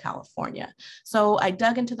in rural California. So I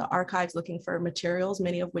dug into the archives looking for materials,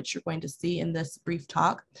 many of which you're going to see in this brief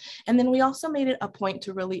talk. And then we also made it a point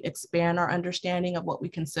to really expand our understanding of what we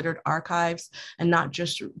considered archives and not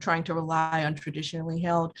just trying to rely on traditionally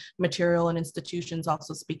held material and institutions,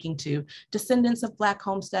 also speaking to descendants of Black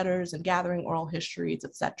homesteaders and gathering oral histories,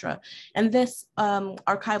 et cetera. And this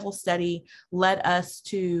archival study led us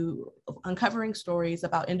to uncovering stories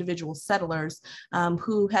about individual settlers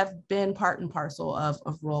who have been part and parcel of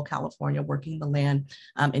rural California, working the land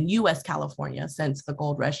in US California since the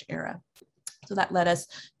Gold Rush era. So that led us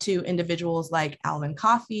to individuals like Alvin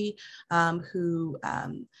Coffey, who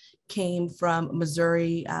came from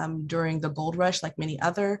Missouri during the gold rush, like many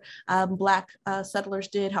other Black settlers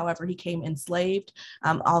did. However, he came enslaved.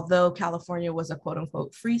 Although California was a quote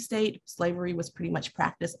unquote free state, slavery was pretty much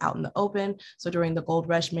practiced out in the open. So during the gold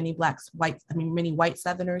rush, many many white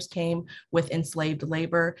Southerners came with enslaved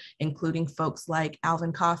labor, including folks like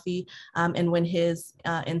Alvin Coffey. And when his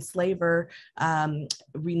enslaver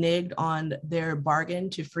reneged on their bargain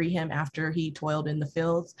to free him after he toiled in the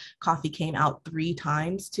fields, Coffey came out 3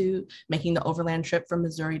 times to to making the overland trip from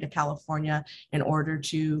Missouri to California in order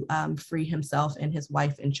to free himself and his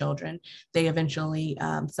wife and children. They eventually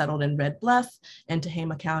settled in Red Bluff and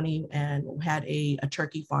Tehama County and had a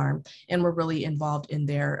turkey farm and were really involved in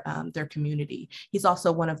their community. He's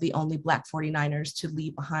also one of the only Black 49ers to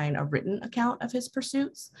leave behind a written account of his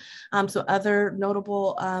pursuits. So other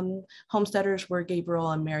notable homesteaders were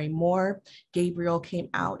Gabriel and Mary Moore. Gabriel came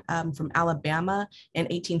out from Alabama in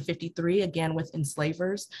 1853, again with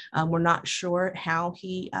enslavers. We're not sure how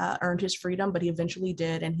he earned his freedom, but he eventually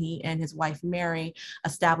did, and he and his wife Mary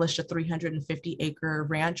established a 350-acre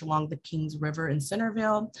ranch along the Kings River in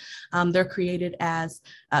Centerville. They're credited as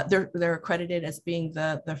being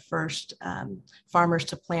the first farmers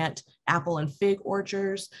to plant apple and fig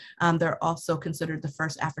orchards. They're also considered the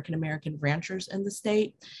first African-American ranchers in the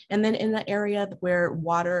state. And then in the area where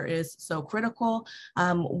water is so critical,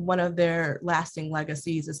 one of their lasting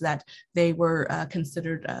legacies is that they were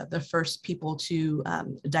considered the first people to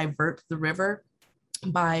divert the river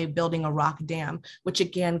by building a rock dam, which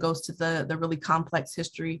again goes to the really complex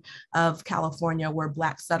history of California, where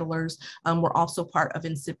Black settlers were also part of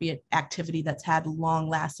incipient activity that's had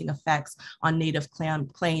long-lasting effects on Native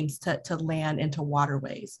claims to land and to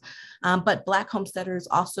waterways. But Black homesteaders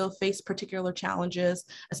also face particular challenges,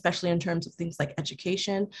 especially in terms of things like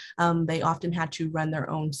education. They often had to run their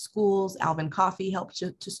own schools. Alvin Coffey helped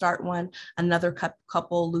to start one. Another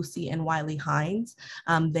couple, Lucy and Wiley Hines,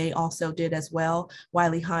 they also did as well.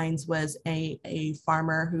 Wiley Hines was a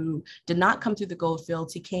farmer who did not come through the gold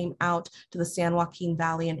fields. He came out to the San Joaquin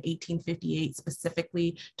Valley in 1858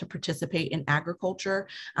 specifically to participate in agriculture.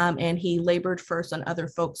 And he labored first on other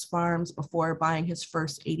folks' farms before buying his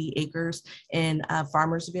first 80 acres in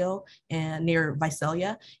Farmersville and near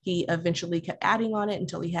Visalia. He eventually kept adding on it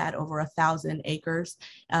until he had over 1,000 acres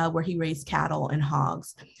where he raised cattle and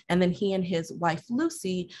hogs. And then he and his wife,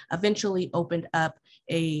 Lucy, eventually opened up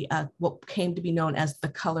what came to be known as the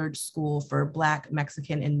colored school for Black,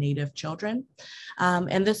 Mexican, and Native children.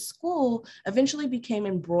 And this school eventually became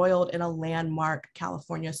embroiled in a landmark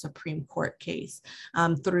California Supreme Court case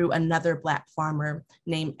through another Black farmer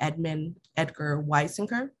named Edgar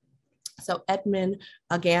Weisinger. So Edmund,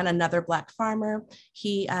 again, another Black farmer,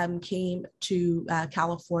 he came to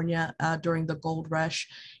California during the gold rush,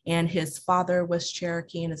 and his father was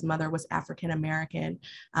Cherokee and his mother was African-American.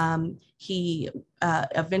 He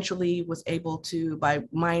eventually was able to, by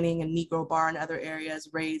mining and Negro Bar and other areas,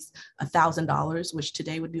 raise $1,000, which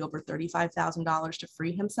today would be over $35,000 to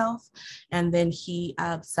free himself. And then he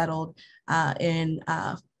settled in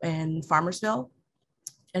Farmersville.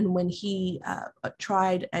 And when he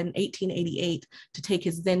tried in 1888 to take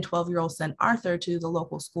his then 12-year-old son Arthur to the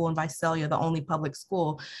local school in Visalia, the only public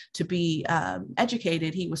school, to be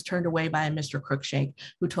educated, he was turned away by a Mr. Cruikshank,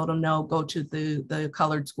 who told him, no, go to the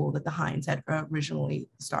colored school that the Hines had originally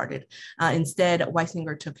started. Instead,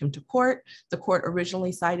 Weisinger took him to court. The court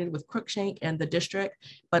originally sided with Cruikshank and the district,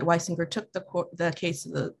 but Weisinger took the case to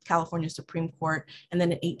the California Supreme Court. And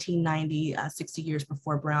then in 1890, 60 years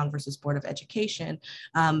before Brown versus Board of Education,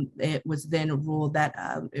 it was then ruled that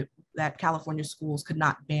that California schools could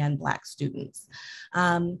not ban Black students.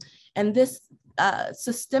 And this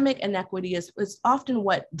systemic inequity is often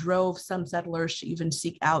what drove some settlers to even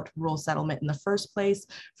seek out rural settlement in the first place.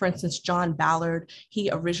 For instance, John Ballard, he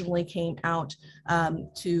originally came out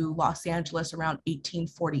to Los Angeles around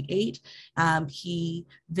 1848. He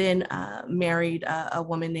then married a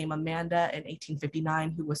woman named Amanda in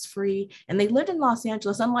 1859 who was free, and they lived in Los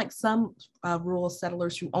Angeles. Unlike some rural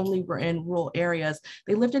settlers who only were in rural areas,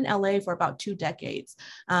 they lived in LA for about 2 decades.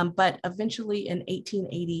 But eventually in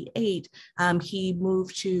 1888, he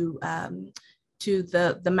moved to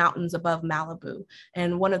the mountains above Malibu.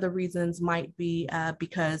 And one of the reasons might be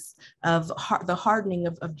because of the hardening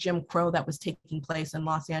of Jim Crow that was taking place in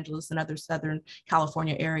Los Angeles and other Southern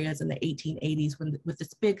California areas in the 1880s, with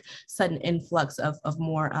this big sudden influx of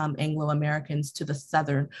more Anglo-Americans to the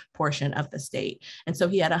southern portion of the state. And so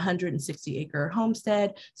he had a 160-acre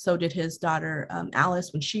homestead. So did his daughter,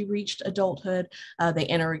 Alice, when she reached adulthood. They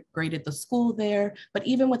integrated the school there. But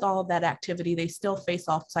even with all of that activity, they still face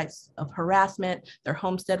all types of harassment. Their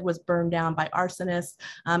homestead was burned down by arsonists,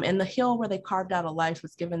 and the hill where they carved out a life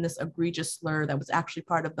was given this egregious slur that was actually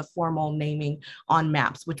part of the formal naming on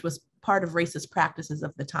maps, which was part of racist practices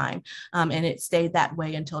of the time. And it stayed that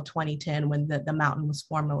way until 2010, when the mountain was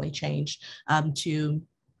formally changed to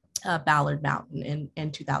Ballard Mountain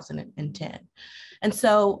in 2010. And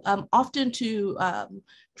so often to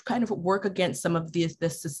kind of work against some of this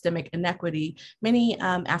systemic inequity, many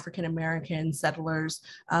African-American settlers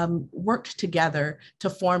worked together to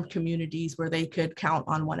form communities where they could count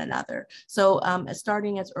on one another. So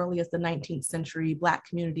starting as early as the 19th century, Black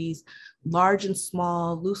communities, large and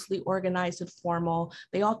small, loosely organized and formal,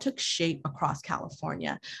 they all took shape across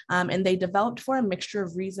California. And they developed for a mixture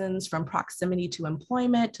of reasons, from proximity to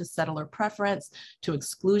employment, to settler preference, to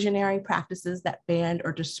exclusionary practices that banned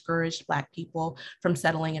or discouraged Black people from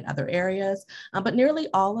settling in other areas. But nearly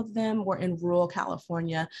all of them were in rural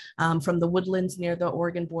California, from the woodlands near the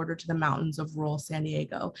Oregon border to the mountains of rural San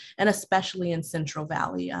Diego, and especially in Central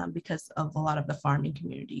Valley because of a lot of the farming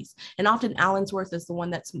communities. And often Allensworth is the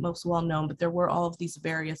one that's most well known, but there were all of these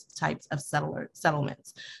various types of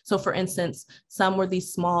settlements. So for instance, some were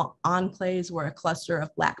these small enclaves where a cluster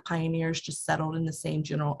of Black pioneers just settled in the same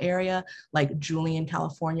general area, like Julian,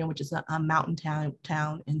 California, which is a mountain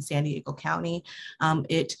town in San Diego County.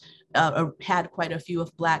 It had quite a few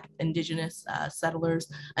of Black Indigenous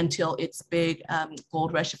settlers until its big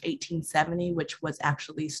gold rush of 1870, which was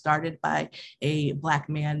actually started by a Black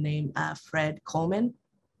man named Fred Coleman.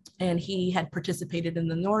 And he had participated in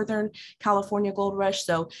the Northern California gold rush.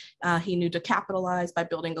 So he knew to capitalize by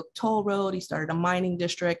building a toll road. He started a mining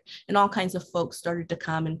district, and all kinds of folks started to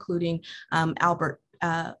come, including Albert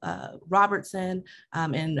Robertson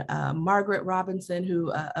and Margaret Robinson,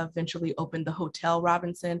 who eventually opened the Hotel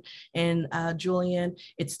Robinson in Julian.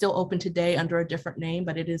 It's still open today under a different name,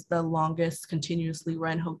 but it is the longest continuously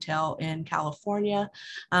run hotel in California.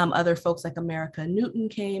 Other folks like America Newton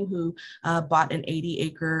came, who bought an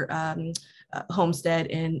 80-acre homestead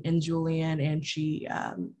in Julian, and she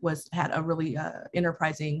had a really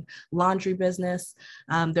enterprising laundry business.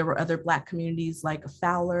 There were other Black communities like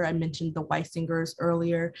Fowler. I mentioned the Weissingers earlier.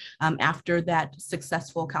 After that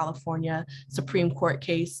successful California Supreme Court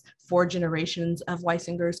case, 4 generations of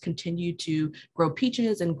Weissingers continued to grow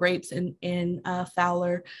peaches and grapes in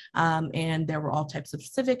Fowler. And there were all types of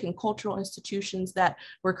civic and cultural institutions that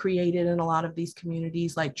were created in a lot of these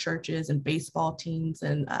communities, like churches and baseball teams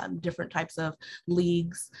and different types of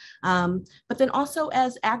leagues. But then also,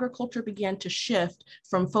 as agriculture began to shift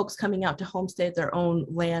from folks coming out to homestead their own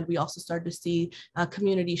land, we also started to see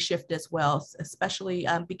community shift as well, especially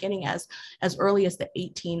beginning as early as the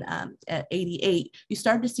 1888. You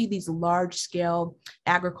started to see these large scale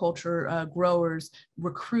agriculture growers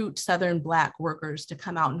recruit Southern Black workers to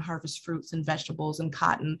come out and harvest fruits and vegetables and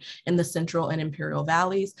cotton in the Central and Imperial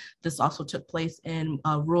Valleys. This also took place in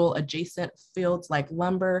rural adjacent fields like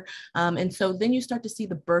lumber. And so then you start to see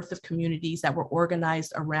the birth of communities that were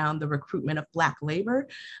organized around the recruitment of Black labor.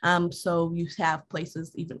 So you have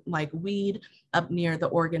places even like Weed up near the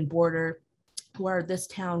Oregon border, where this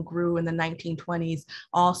town grew in the 1920s,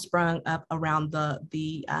 all sprung up around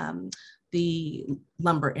the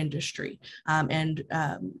lumber industry. And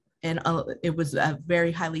it was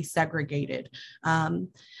very highly segregated.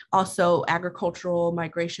 Also, agricultural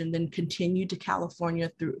migration then continued to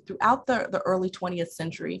California throughout the early 20th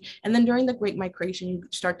century. And then during the Great Migration, you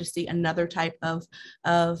start to see another type of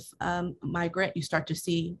migrant. You start to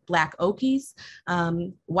see Black Okies.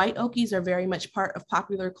 White Okies are very much part of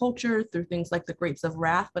popular culture through things like the Grapes of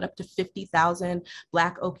Wrath, but up to 50,000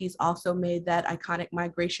 Black Okies also made that iconic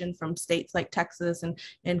migration from states like Texas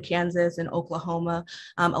and Kansas and Oklahoma.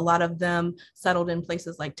 A lot of them settled in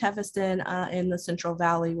places like Teviston in the Central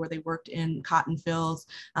Valley, where they worked in cotton fields,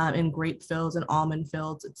 in grape fields and almond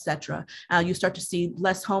fields, etc. You start to see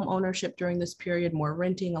less home ownership during this period, more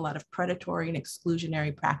renting, a lot of predatory and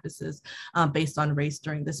exclusionary practices based on race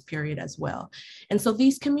during this period as well. And so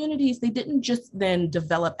these communities, they didn't just then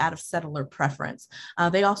develop out of settler preference.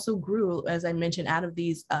 They also grew, as I mentioned, out of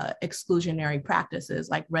these exclusionary practices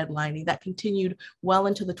like redlining that continued well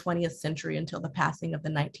into the 20th century until the passing of the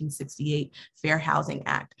 1968 Fair Housing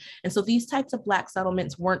Act. And so these types of Black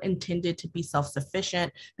settlements weren't intended to be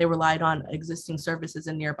self-sufficient. They relied on existing services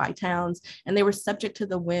in nearby towns, and they were subject to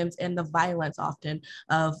the whims and the violence often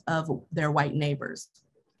of their white neighbors.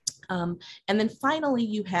 And then finally,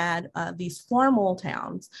 you had these formal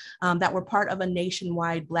towns that were part of a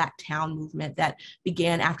nationwide Black town movement that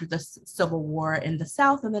began after the Civil War in the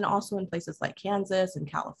South, and then also in places like Kansas and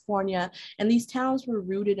California. And these towns were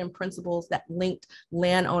rooted in principles that linked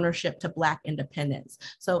land ownership to Black independence.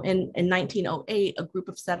 So in 1908, a group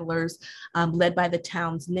of settlers led by the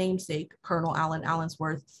town's namesake, Colonel Allen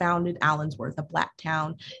Allensworth, founded Allensworth, a Black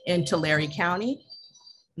town in Tulare County.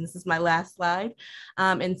 And this is my last slide.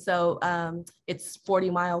 And so it's 40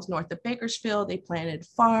 miles north of Bakersfield. They planted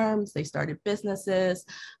farms, they started businesses,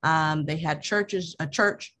 they had churches, a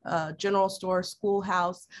church, a general store,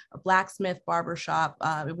 schoolhouse, a blacksmith, barbershop.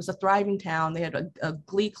 It was a thriving town. They had a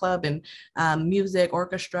glee club and music,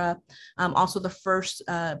 orchestra, also the first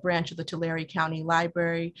branch of the Tulare County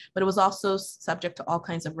Library, but it was also subject to all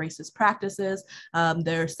kinds of racist practices.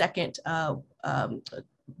 Their second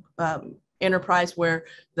enterprise where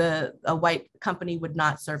a white company would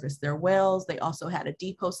not service their wells. They also had a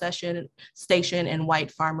dispossession station, and white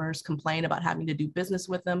farmers complained about having to do business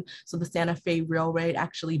with them. So the Santa Fe Railroad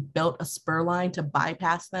actually built a spur line to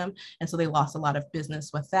bypass them. And so they lost a lot of business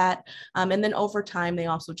with that. And then over time, they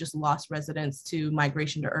also just lost residents to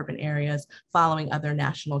migration to urban areas following other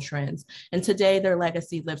national trends. And today their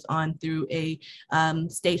legacy lives on through a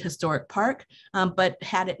state historic park. But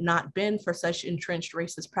had it not been for such entrenched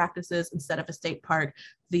racist practices, instead of a state park,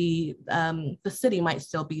 the city might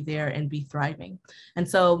still be there and be thriving. And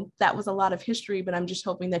so that was a lot of history, but I'm just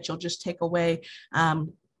hoping that you'll just take away that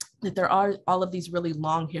there are all of these really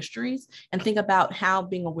long histories, and think about how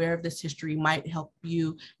being aware of this history might help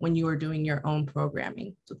you when you are doing your own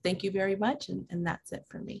programming. So thank you very much, and that's it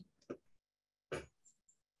for me.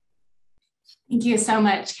 Thank you so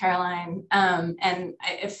much, Caroline. And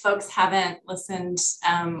if folks haven't listened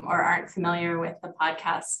or aren't familiar with the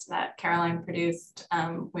podcast that Caroline produced,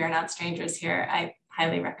 We Are Not Strangers Here, I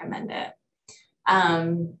highly recommend it.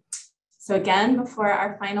 So again, before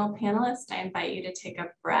our final panelist, I invite you to take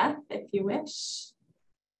a breath if you wish.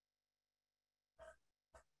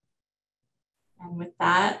 And with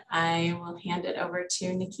that, I will hand it over to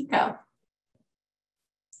Nikiko.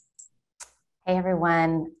 Hey,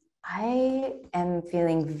 everyone. I am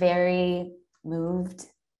feeling very moved,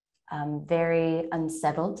 very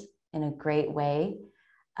unsettled in a great way.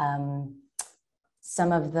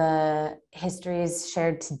 Some of the histories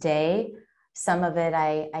shared today, some of it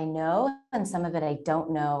I know and some of it I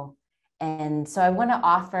don't know. And so I want to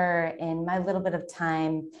offer in my little bit of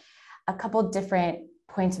time a couple different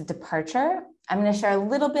points of departure. I'm going to share a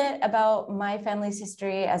little bit about my family's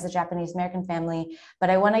history as a Japanese American family,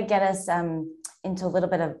 but I want to get us into a little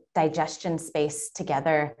bit of digestion space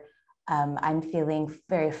together. I'm feeling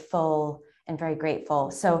very full and very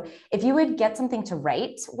grateful. So if you would get something to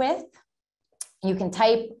write with, you can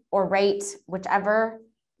type or write, whichever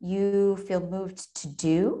you feel moved to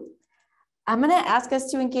do. I'm going to ask us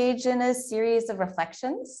to engage in a series of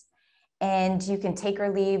reflections, and you can take or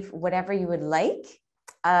leave whatever you would like.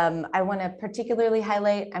 I want to particularly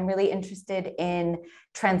highlight, I'm really interested in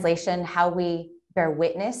translation, how we bear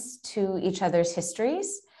witness to each other's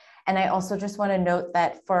histories. And I also just want to note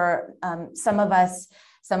that for some of us,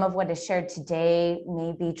 some of what is shared today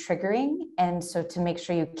may be triggering. And so to make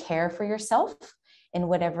sure you care for yourself in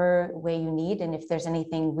whatever way you need. And if there's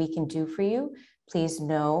anything we can do for you, please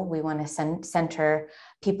know we want to center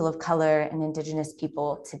people of color and Indigenous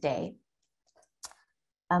people today.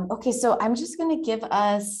 Okay, so I'm just going to give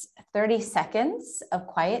us 30 seconds of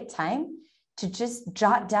quiet time to just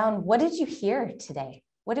jot down, what did you hear today?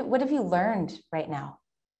 What have you learned right now?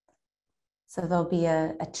 So there'll be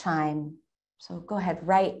a chime. So go ahead,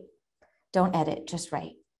 write. Don't edit, just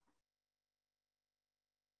write.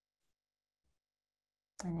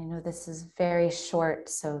 And I know this is very short,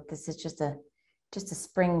 so this is just a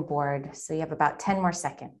springboard. So you have about 10 more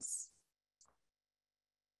seconds.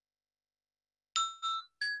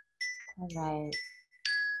 All right.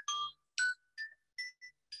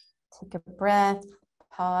 Take a breath,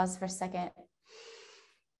 pause for a second.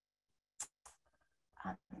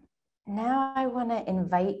 Now I want to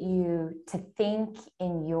invite you to think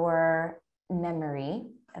in your memory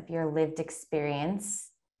of your lived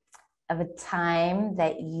experience of a time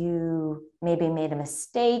that you maybe made a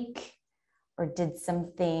mistake or did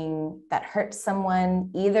something that hurt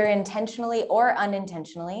someone, either intentionally or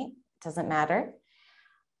unintentionally, it doesn't matter.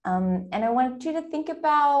 And I want you to think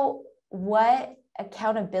about what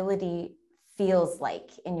accountability feels like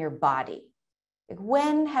in your body. Like,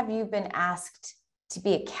 when have you been asked to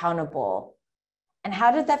be accountable? And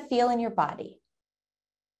how did that feel in your body?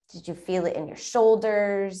 Did you feel it in your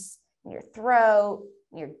shoulders, in your throat,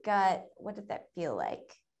 in your gut? What did that feel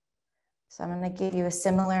like? So I'm going to give you a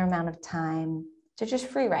similar amount of time to just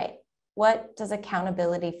free write. What does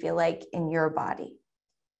accountability feel like in your body?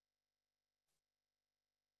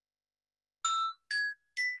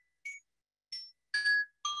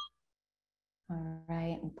 All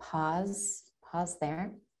right, and pause there.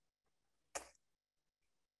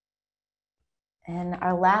 And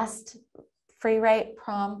our last free write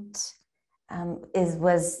prompt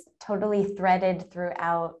was totally threaded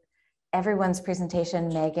throughout everyone's presentation,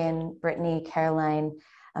 Megan, Brittany, Caroline,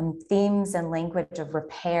 themes and language of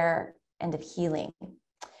repair and of healing.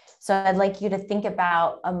 So I'd like you to think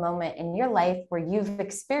about a moment in your life where you've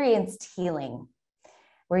experienced healing,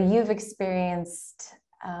 where you've experienced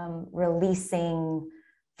releasing,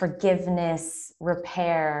 forgiveness,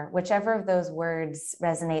 repair, whichever of those words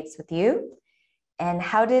resonates with you. And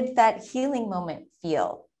how did that healing moment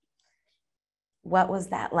feel? What was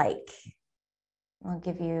that like? I'll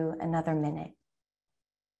give you another minute.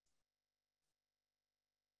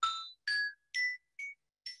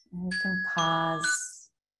 You can pause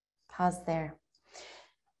there.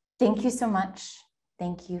 Thank you so much.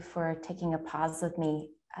 Thank you for taking a pause with me.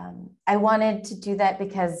 I wanted to do that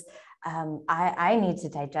because I need to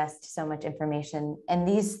digest so much information. And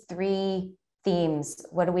these three themes,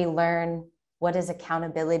 what do we learn, what is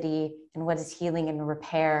accountability, and what is healing and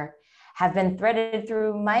repair, have been threaded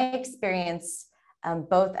through my experience,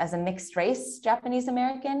 both as a mixed race Japanese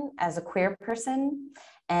American, as a queer person,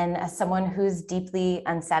 and as someone who's deeply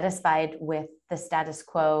unsatisfied with the status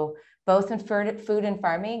quo, both in food and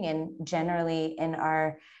farming and generally in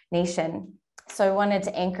our nation. So I wanted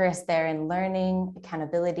to anchor us there in learning,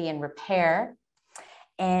 accountability, and repair.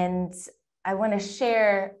 And I want to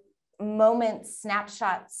share moments,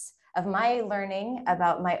 snapshots of my learning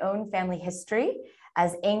about my own family history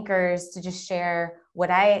as anchors to just share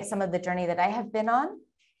some of the journey that I have been on.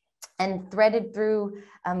 And threaded through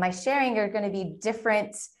my sharing are going to be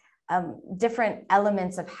different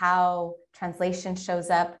elements of how translation shows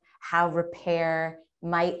up, how repair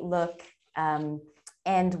might look,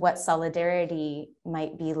 and what solidarity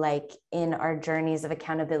might be like in our journeys of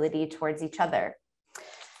accountability towards each other.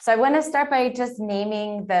 So I want to start by just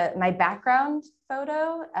naming my background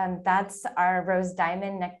photo. That's our Rose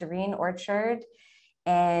Diamond Nectarine Orchard.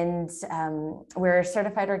 And we're a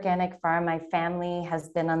certified organic farm. My family has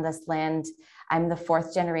been on this land. I'm the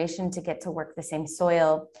fourth generation to get to work the same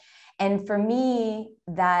soil. And for me,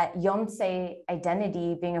 that Yonsei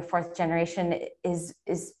identity, being a fourth generation, is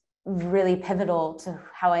really pivotal to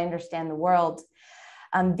how I understand the world.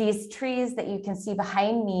 These trees that you can see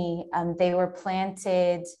behind me, they were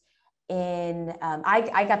planted in,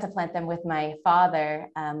 I got to plant them with my father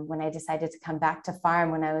when I decided to come back to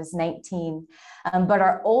farm when I was 19. But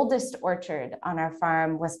our oldest orchard on our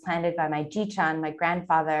farm was planted by my Jichan, my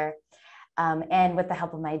grandfather, and with the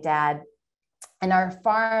help of my dad. And our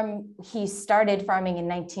farm, he started farming in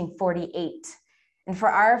 1948. And for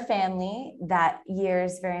our family, that year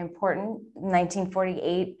is very important.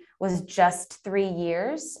 1948 was just 3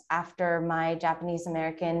 years after my Japanese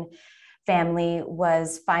American family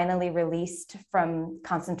was finally released from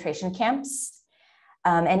concentration camps,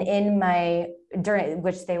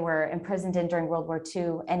 which they were imprisoned in during World War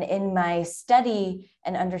II. And in my study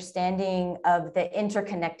and understanding of the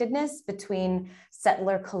interconnectedness between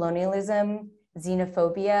settler colonialism,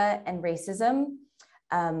 xenophobia, and racism,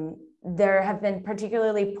 there have been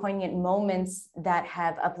particularly poignant moments that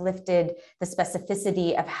have uplifted the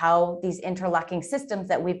specificity of how these interlocking systems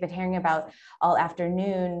that we've been hearing about all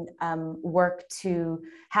afternoon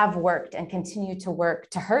have worked and continue to work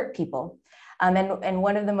to hurt people. And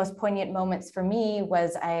one of the most poignant moments for me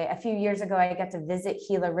was a few years ago, I got to visit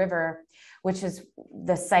Gila River, which is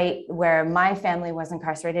the site where my family was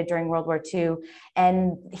incarcerated during World War II.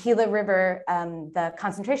 And Gila River, the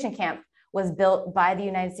concentration camp, was built by the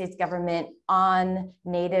United States government on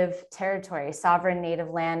native territory, sovereign native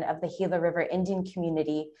land of the Gila River Indian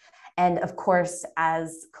community. And of course,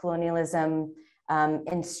 as colonialism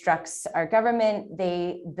instructs our government,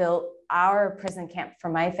 they built our prison camp for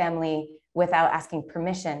my family without asking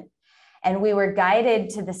permission. And we were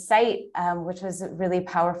guided to the site, which was a really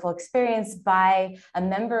powerful experience, by a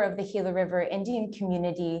member of the Gila River Indian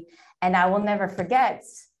community. And I will never forget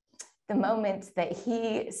the moment that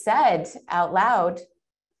he said out loud,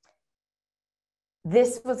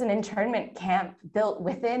 this was an internment camp built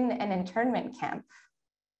within an internment camp.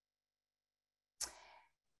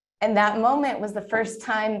 And that moment was the first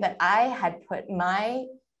time that I had put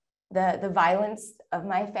the violence of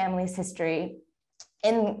my family's history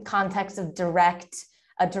in context of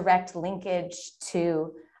a direct linkage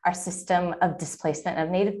to our system of displacement of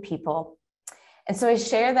Native people. And so I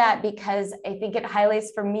share that because I think it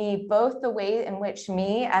highlights for me both the way in which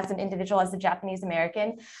me as an individual, as a Japanese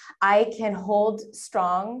American, I can hold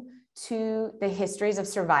strong to the histories of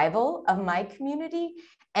survival of my community.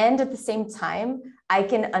 And at the same time, I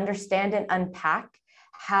can understand and unpack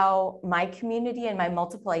how my community and my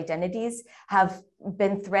multiple identities have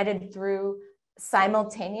been threaded through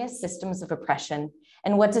simultaneous systems of oppression.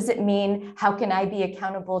 And what does it mean? How can I be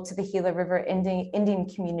accountable to the Gila River Indian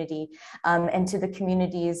community and to the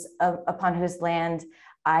communities upon whose land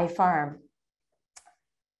I farm?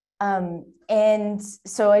 And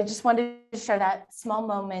so I just wanted to share that small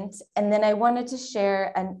moment. And then I wanted to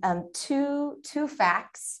share two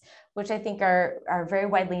facts, which I think are very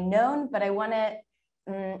widely known, but I want to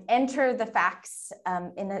enter the facts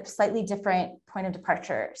in a slightly different point of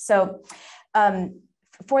departure. So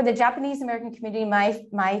for the Japanese American community,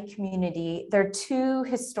 my community, there are two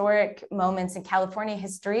historic moments in California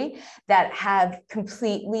history that have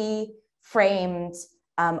completely framed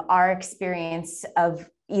our experience of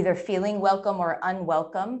either feeling welcome or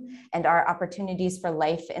unwelcome and our opportunities for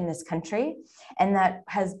life in this country. And that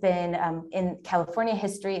has been in California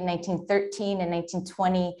history in 1913 and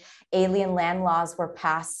 1920, alien land laws were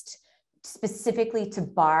passed specifically to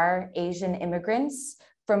bar Asian immigrants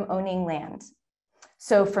from owning land.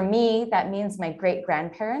 So for me, that means my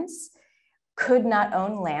great-grandparents could not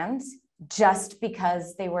own land just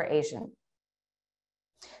because they were Asian.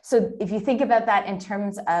 So if you think about that in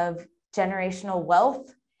terms of generational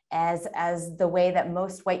wealth, as the way that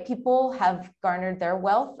most white people have garnered their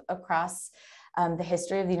wealth across the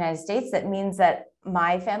history of the United States, that means that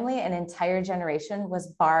my family, an entire generation, was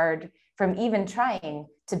barred from even trying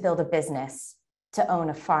to build a business, to own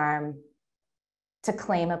a farm, to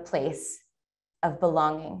claim a place of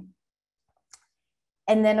belonging.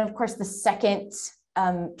 And then, of course, the second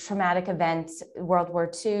traumatic event, World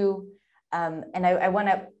War II, and I want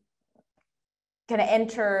to kind of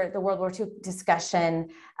enter the World War II discussion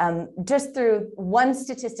just through one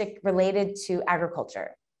statistic related to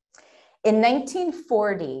agriculture. In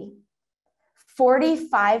 1940,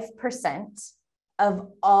 45%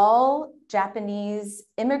 of all Japanese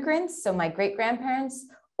immigrants, so my great-grandparents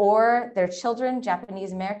or their children,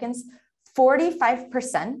 Japanese Americans,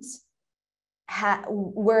 45%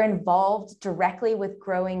 were involved directly with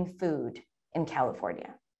growing food in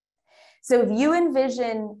California. So if you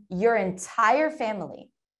envision your entire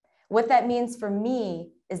family, what that means for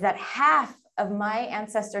me is that half of my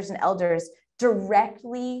ancestors and elders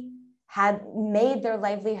directly had made their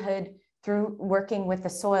livelihood through working with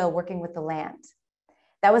the soil, working with the land.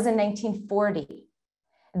 That was in 1940.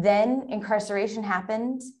 Then incarceration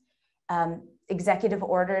happened, Executive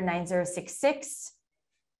Order 9066,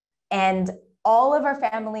 and all of our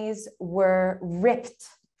families were ripped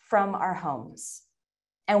from our homes.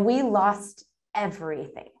 And we lost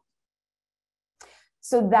everything.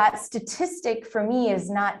 So that statistic for me is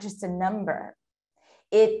not just a number.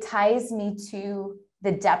 It ties me to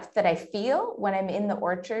the depth that I feel when I'm in the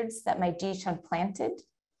orchards that my Ji-chun planted,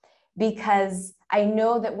 because I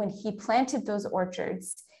know that when he planted those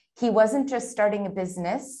orchards, he wasn't just starting a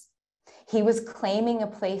business, he was claiming a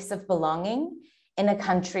place of belonging in a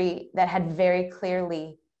country that had very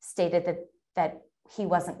clearly stated that he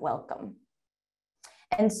wasn't welcome.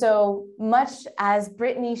 And so much as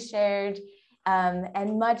Brittany shared,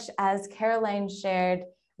 and much as Caroline shared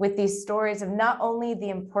with these stories of not only the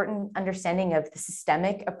important understanding of the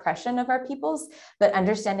systemic oppression of our peoples, but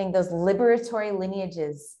understanding those liberatory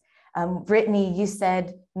lineages. Brittany, you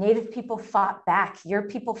said Native people fought back, your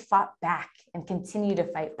people fought back and continue to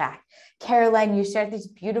fight back. Caroline, you shared these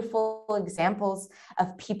beautiful examples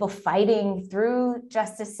of people fighting through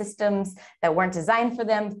justice systems that weren't designed for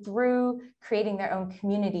them, through creating their own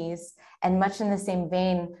communities. And much in the same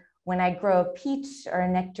vein, when I grow a peach or a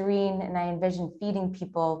nectarine and I envision feeding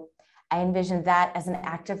people, I envision that as an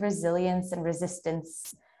act of resilience and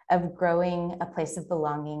resistance of growing a place of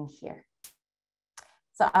belonging here.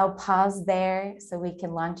 So I'll pause there so we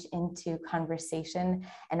can launch into conversation.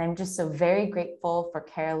 And I'm just so very grateful for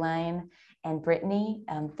Caroline and Brittany.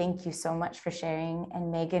 Thank you so much for sharing,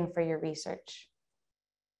 and Megan for your research.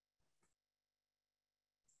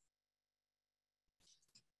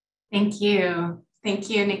 Thank you.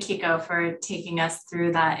 Thank you, Nikiko, for taking us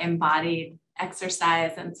through that embodied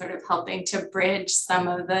exercise and sort of helping to bridge some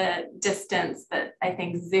of the distance that I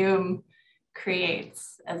think Zoom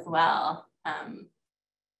creates as well.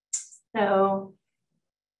 So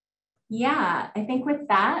yeah, I think with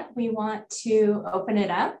that, we want to open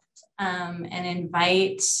it up and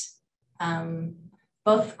invite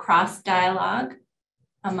both cross dialogue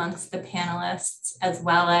amongst the panelists, as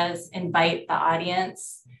well as invite the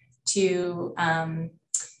audience to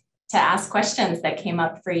ask questions that came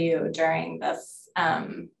up for you during this,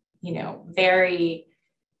 very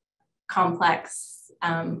complex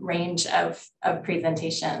range of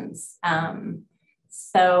presentations.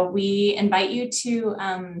 So we invite you to,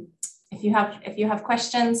 if you have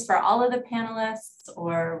questions for all of the panelists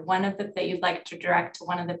or one of that you'd like to direct to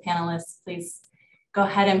one of the panelists, please go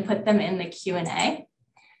ahead and put them in the Q&A.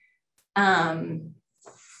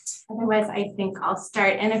 Otherwise, I think I'll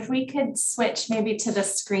start. And if we could switch maybe to the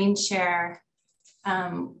screen share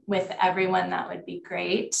with everyone, that would be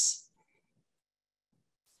great.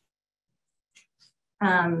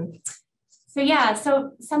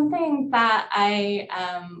 So something that I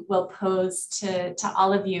will pose to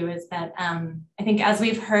all of you is that I think, as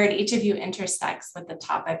we've heard, each of you intersects with the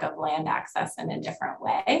topic of land access in a different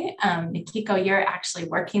way. Nikiko, you're actually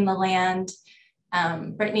working the land.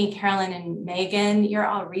 Brittany, Carolyn, and Megan, you're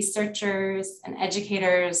all researchers and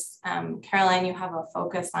educators. Caroline, you have a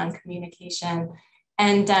focus on communication.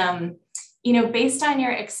 And, based on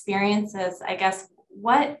your experiences, I guess,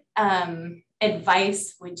 what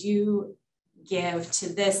advice would you give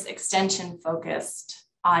to this extension-focused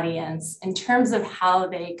audience in terms of how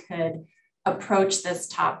they could approach this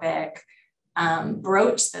topic,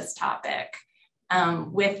 broach this topic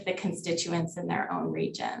with the constituents in their own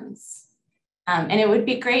regions? And it would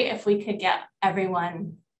be great if we could get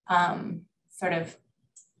everyone, sort of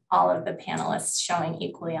all of the panelists showing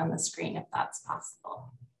equally on the screen, if that's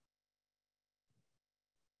possible.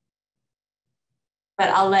 But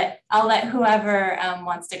I'll let whoever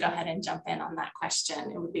wants to go ahead and jump in on that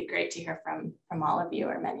question. It would be great to hear from all of you,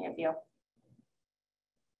 or many of you.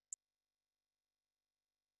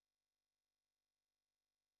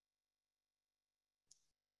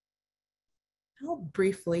 I'll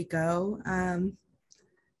briefly go.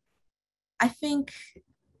 I think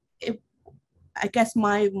I guess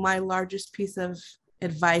my largest piece of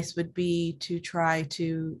advice would be to try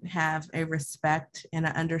to have a respect and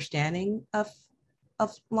an understanding of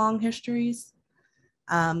long histories.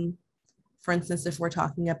 For instance, if we're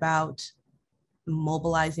talking about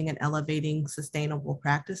mobilizing and elevating sustainable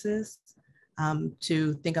practices,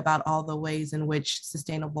 to think about all the ways in which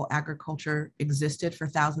sustainable agriculture existed for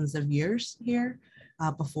thousands of years here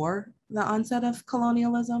before the onset of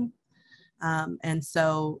colonialism. And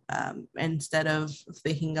so instead of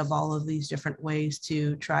thinking of all of these different ways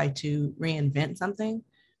to try to reinvent something,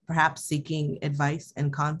 perhaps seeking advice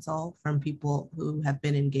and counsel from people who have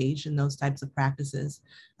been engaged in those types of practices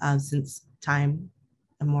since time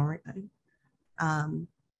immemorial.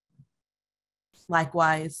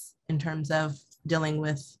 Likewise, in terms of dealing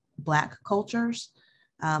with Black cultures,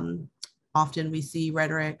 often we see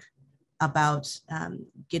rhetoric about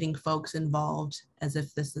getting folks involved as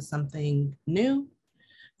if this is something new,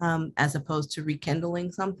 as opposed to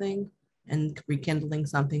rekindling something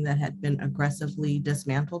that had been aggressively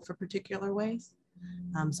dismantled for particular ways.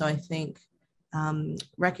 So I think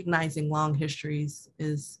recognizing long histories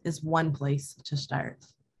is one place to start.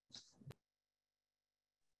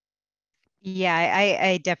 Yeah,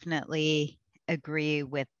 I definitely agree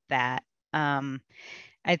with that. I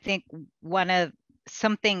think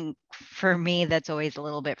something for me that's always a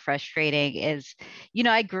little bit frustrating is,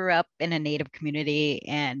 I grew up in a Native community,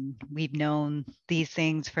 and we've known these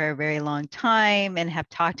things for a very long time and have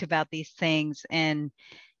talked about these things and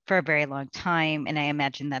for a very long time. And I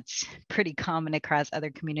imagine that's pretty common across other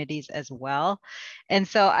communities as well. And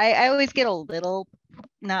so I always get a little,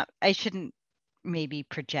 I shouldn't maybe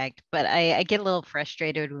project, but I get a little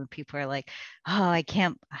frustrated when people are like, oh, I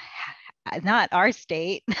can't, not our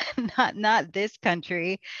state, not this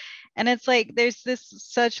country. And it's like, there's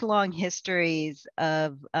such long histories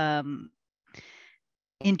of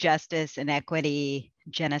injustice, inequity,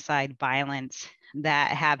 genocide, violence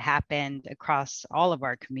that have happened across all of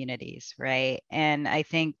our communities, right? And I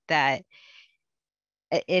think that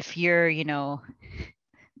if you're,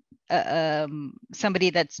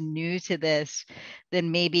 somebody that's new to this,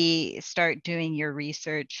 then maybe start doing your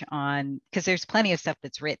research on, because there's plenty of stuff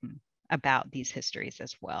that's written about these histories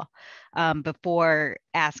as well, before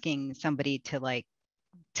asking somebody to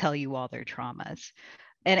tell you all their traumas.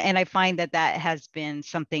 And I find that has been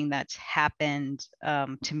something that's happened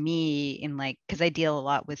to me because I deal a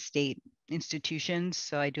lot with state institutions.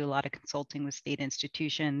 So I do a lot of consulting with state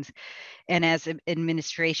institutions. And as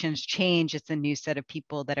administrations change, it's a new set of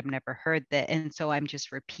people that have never heard that. And so I'm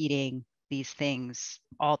just repeating these things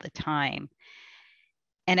all the time.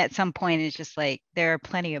 And at some point, it's just there are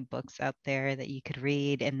plenty of books out there that you could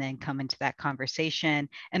read and then come into that conversation.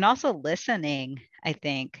 And also listening, I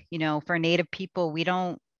think, for Native people, we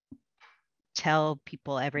don't tell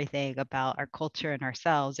people everything about our culture and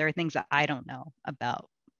ourselves. There are things that I don't know about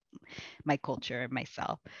my culture and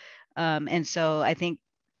myself. And so I think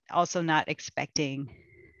also not expecting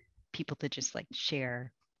people to just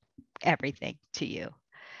share everything to you.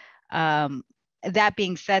 That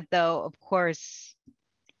being said, though, of course,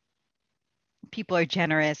 people are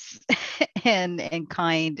generous and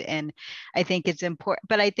kind, and I think it's important.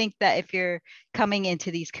 But I think that if you're coming into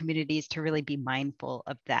these communities, to really be mindful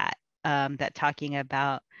of that, that talking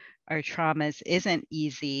about our traumas isn't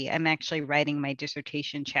easy. I'm actually writing my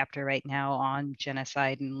dissertation chapter right now on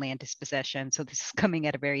genocide and land dispossession. So this is coming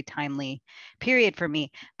at a very timely period for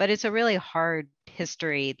me, but it's a really hard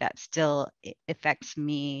history that still affects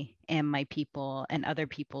me and my people and other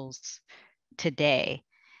people's today.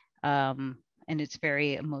 And it's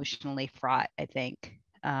very emotionally fraught, I think.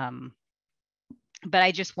 But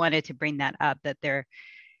I just wanted to bring that up, that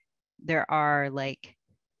there are like,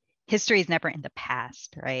 history is never in the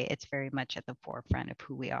past, right? It's very much at the forefront of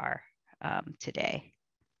who we are today.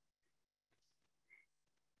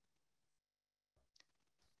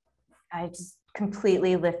 I just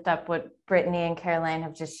completely lift up what Brittany and Caroline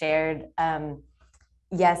have just shared.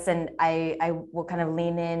 Yes, and I will kind of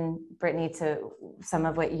lean in, Brittany, to some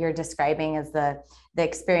of what you're describing as the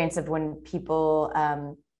experience of when people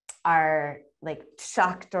are like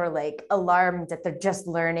shocked or like alarmed that they're just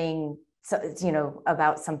learning,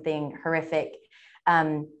 about something horrific.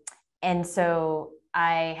 And so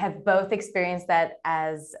I have both experienced that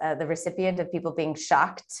as the recipient of people being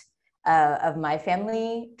shocked of my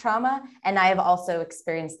family trauma, and I have also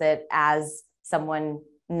experienced it as someone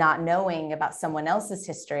not knowing about someone else's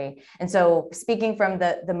history. And so speaking from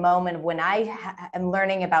the moment when I am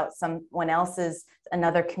learning about someone else's,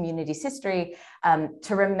 another community's history,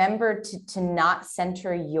 to remember to not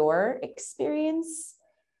center your experience,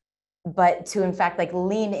 but to in fact like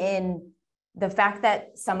lean in the fact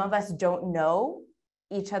that some of us don't know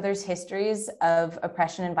each other's histories of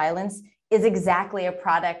oppression and violence is exactly a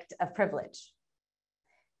product of privilege.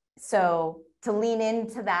 So to lean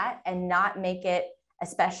into that and not make it,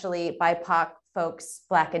 especially BIPOC folks,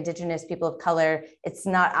 Black, Indigenous, people of color, it's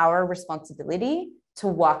not our responsibility to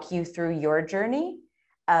walk you through your journey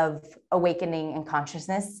of awakening and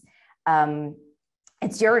consciousness.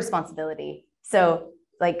 It's your responsibility. So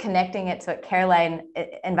like connecting it to what Caroline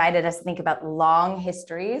invited us to think about long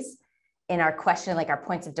histories in our question, like our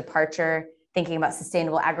points of departure, thinking about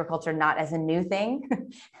sustainable agriculture, not as a new thing,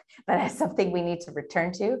 but as something we need to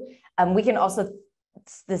return to. We can also,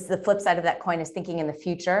 the flip side of that coin is thinking in the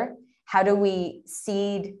future. How do we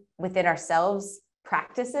seed within ourselves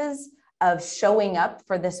practices of showing up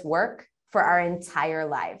for this work for our entire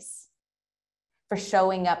lives? For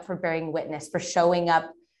showing up, for bearing witness, for showing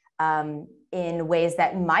up in ways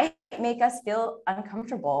that might make us feel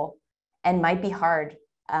uncomfortable and might be hard.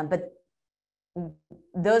 But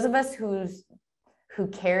those of us who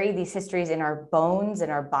carry these histories in our bones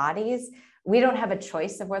and our bodies, we don't have a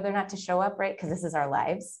choice of whether or not to show up, right? Because this is our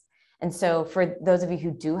lives. And so for those of you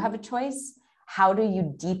who do have a choice, how do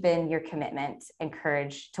you deepen your commitment and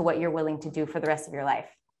courage to what you're willing to do for the rest of your life?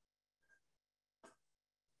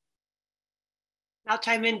 I'll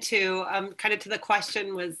chime into kind of to the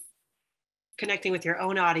question was connecting with your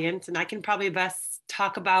own audience. And I can probably best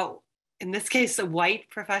talk about, in this case, the white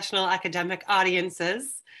professional academic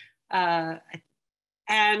audiences. And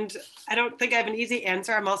I don't think I have an easy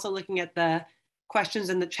answer. I'm also looking at the questions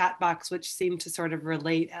in the chat box, which seem to sort of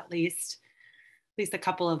relate at least a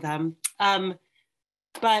couple of them.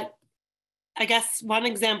 But I guess one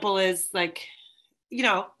example is like,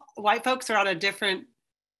 white folks are on a different,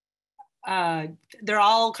 they're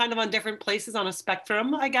all kind of on different places on a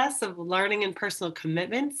spectrum, I guess, of learning and personal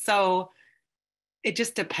commitment. So it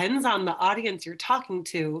just depends on the audience you're talking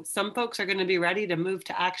to. Some folks are going to be ready to move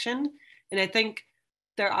to action. And I think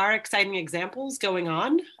there are exciting examples going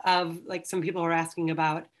on of, like, some people are asking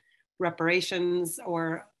about reparations,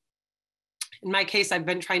 or in my case, I've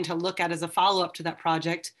been trying to look at, as a follow-up to that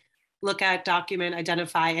project, look at, document,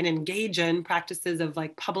 identify, and engage in practices of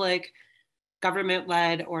like public,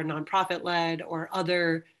 government-led or nonprofit-led or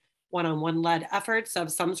other one-on-one led efforts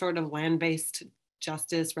of some sort of land-based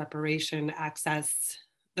justice, reparation, access.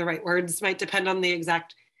 The right words might depend on the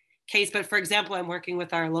exact case. But for example, I'm working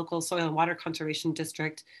with our local soil and water conservation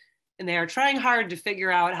district, and they are trying hard to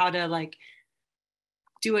figure out how to like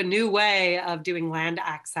do a new way of doing land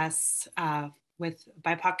access with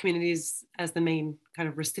BIPOC communities as the main kind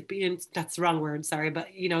of recipients. That's the wrong word, sorry, but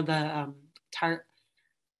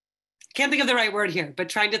can't think of the right word here, but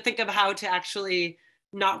trying to think of how to actually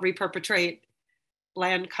not reperpetrate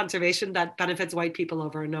land conservation that benefits white people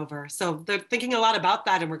over and over. So they're thinking a lot about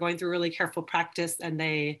that, and we're going through really careful practice. And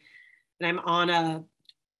I'm on a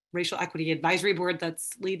racial equity advisory board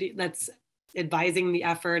that's advising the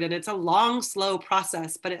effort. And it's a long, slow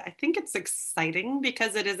process, but I think it's exciting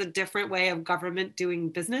because it is a different way of government doing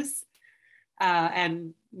business.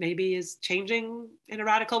 And maybe is changing in a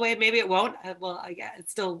radical way. Maybe it won't. Well, yeah,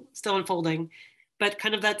 it's still unfolding, but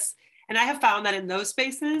kind of and I have found that in those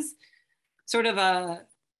spaces, sort of a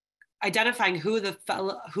identifying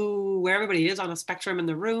where everybody is on a spectrum in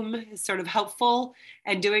the room is sort of helpful,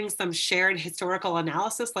 and doing some shared historical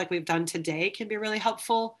analysis like we've done today can be really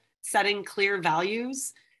helpful. Setting clear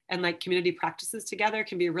values and like community practices together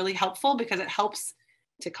can be really helpful, because it helps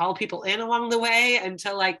to call people in along the way and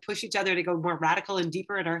to like push each other to go more radical and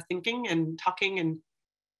deeper in our thinking and talking and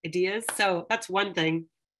ideas. So that's one thing.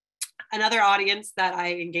 Another audience that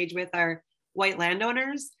I engage with are white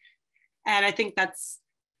landowners. And I think that's,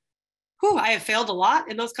 I have failed a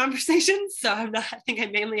lot in those conversations. So I think I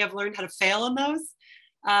mainly have learned how to fail in those.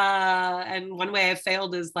 And one way I've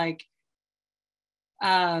failed is like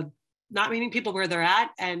not meeting people where they're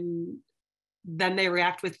at, and then they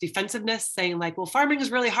react with defensiveness, saying like, well, farming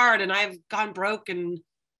is really hard and I've gone broke and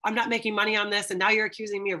I'm not making money on this, and now you're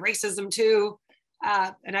accusing me of racism too.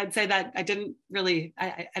 And I'd say that I didn't really,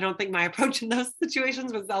 I don't think my approach in those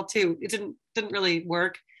situations was all too, it didn't really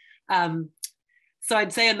work. So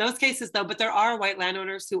I'd say in those cases though, but there are white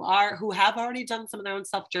landowners who have already done some of their own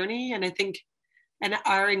self journey, and I think, and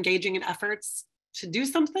are engaging in efforts to do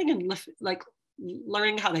something and like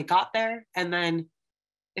learning how they got there. And then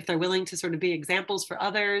if they're willing to sort of be examples for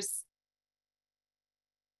others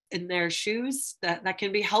in their shoes, that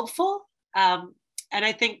can be helpful. And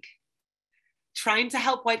I think trying to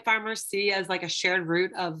help white farmers see as like a shared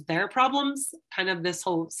root of their problems, kind of this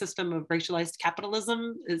whole system of racialized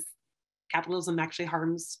capitalism actually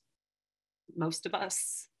harms most of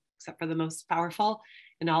us, except for the most powerful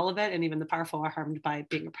in all of it. And even the powerful are harmed by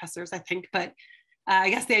being oppressors, I think. But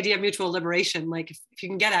I guess the idea of mutual liberation, like if you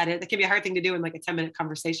can get at it, that can be a hard thing to do in like a 10-minute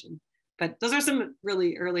conversation. But those are some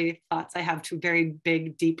really early thoughts I have to very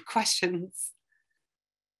big, deep questions.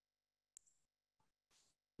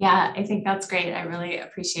 Yeah, I think that's great. I really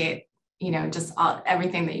appreciate, just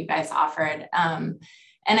everything that you guys offered.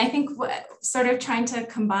 And I think sort of trying to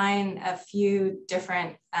combine a few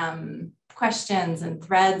different questions and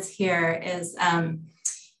threads here is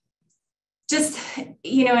just,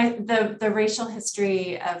 the racial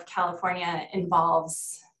history of California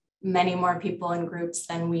involves many more people and groups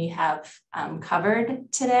than we have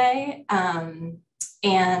covered today.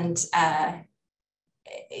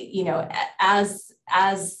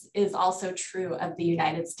 As is also true of the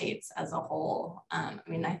United States as a whole.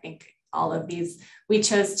 I think all of these, we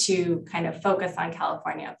chose to kind of focus on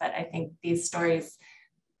California, but I think these stories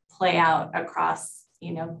play out across,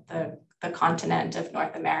 the continent of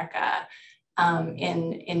North America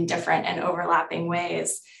in different and overlapping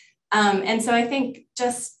ways. And so I think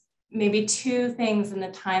just maybe two things in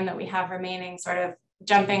the time that we have remaining, sort of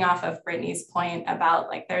jumping off of Brittany's point about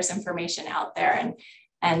like there's information out there,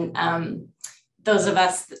 and those of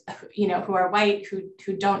us, who are white,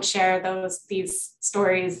 who don't share these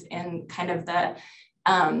stories in kind of the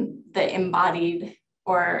embodied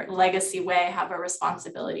or legacy way, have a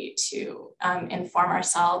responsibility to inform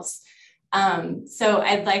ourselves. So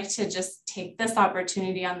I'd like to just take this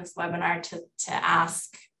opportunity on this webinar to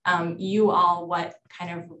ask you all what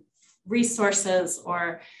kind of resources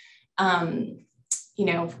or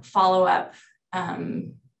follow-up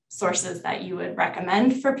sources that you would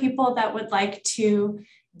recommend for people that would like to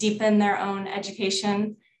deepen their own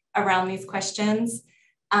education around these questions.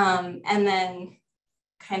 And then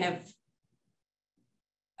kind of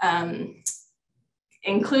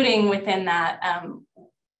including within that,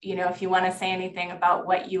 if you want to say anything about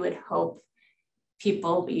what you would hope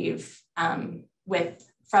people leave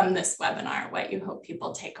from this webinar, what you hope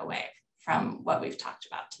people take away from what we've talked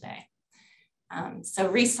about today. So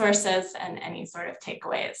resources and any sort of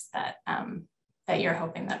takeaways that you're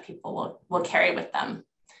hoping that people will carry with them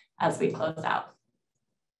as we close out.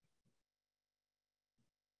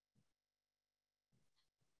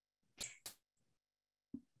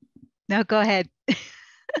 No, go ahead.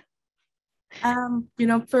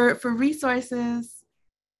 For resources,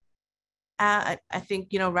 I think,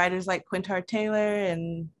 writers like Quintar Taylor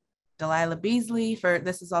and Delilah Beasley,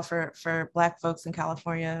 this is all for Black folks in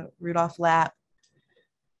California, Rudolph Lapp.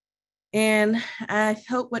 And I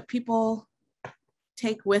hope what people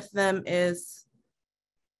take with them is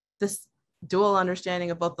this dual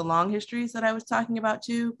understanding of both the long histories that I was talking about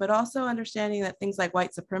too, but also understanding that things like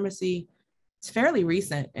white supremacy is fairly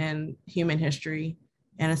recent in human history,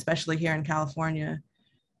 and especially here in California.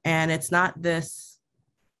 And it's not this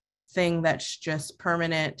thing that's just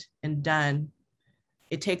permanent and done.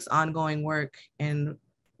 It takes ongoing work, and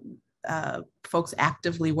folks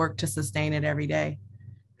actively work to sustain it every day.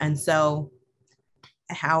 And so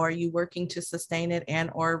how are you working to sustain it and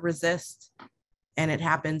or resist? And it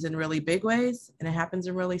happens in really big ways, and it happens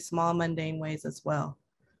in really small, mundane ways as well.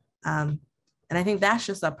 And I think that's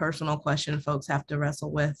just a personal question folks have to wrestle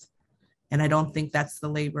with. And I don't think that's the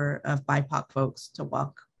labor of BIPOC folks to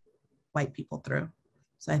walk white people through.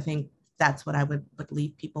 So I think that's what I would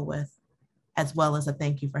leave people with, as well as a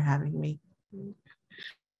thank you for having me.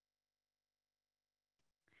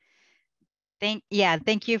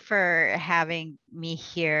 Thank you for having me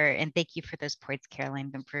here, and thank you for those points,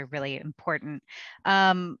 Caroline. They're really important.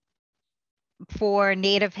 For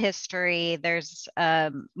Native history, there's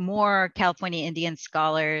more California Indian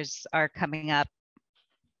scholars are coming up,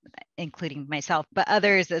 including myself, but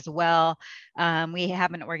others as well. We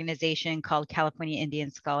have an organization called California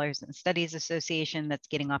Indian Scholars and Studies Association that's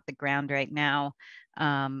getting off the ground right now.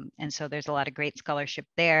 And so there's a lot of great scholarship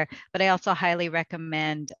there, but I also highly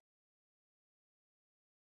recommend.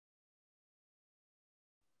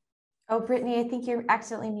 Oh, Brittany, I think you're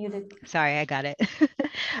accidentally muted. Sorry, I got it.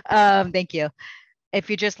 Thank you. If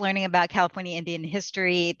you're just learning about California Indian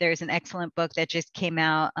history, there's an excellent book that just came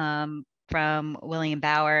out from William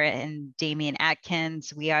Bauer and Damian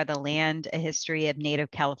Atkins, We Are the Land, A History of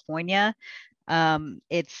Native California.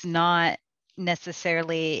 It's not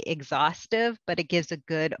necessarily exhaustive, but it gives a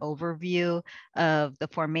good overview of the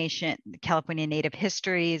formation, California Native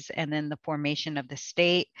histories, and then the formation of the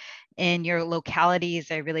state. In your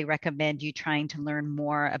localities, I really recommend you trying to learn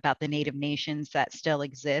more about the Native nations that still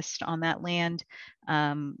exist on that land.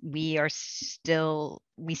 We still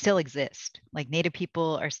exist. Like, Native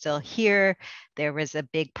people are still here. There was a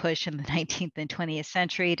big push in the 19th and 20th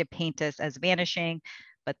century to paint us as vanishing,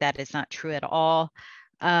 but that is not true at all.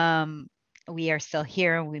 We are still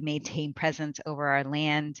here, and we maintain presence over our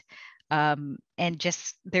land. And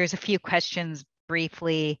just, there's a few questions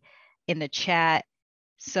briefly in the chat.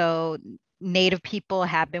 So Native people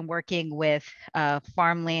have been working with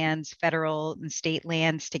farmlands, federal and state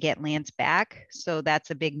lands to get lands back. So that's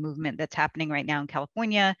a big movement that's happening right now in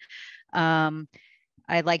California.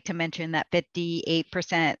 I'd like to mention that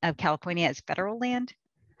 58% of California is federal land.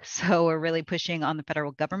 So we're really pushing on the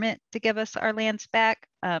federal government to give us our lands back.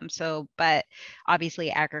 But obviously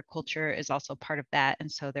agriculture is also part of that.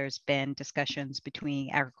 And so there's been discussions between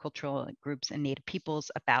agricultural groups and Native peoples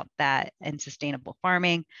about that and sustainable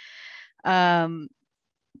farming. The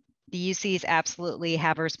UCs absolutely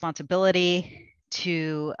have a responsibility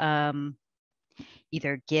to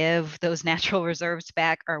either give those natural reserves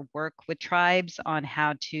back or work with tribes on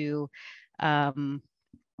how to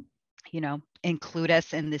include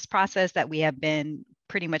us in this process that we have been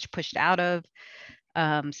pretty much pushed out of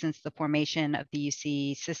since the formation of the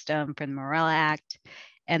UC system for the Morella Act.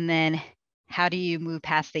 And then how do you move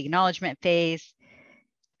past the acknowledgement phase?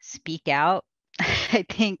 Speak out. I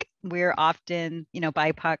think we're often,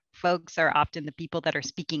 BIPOC folks are often the people that are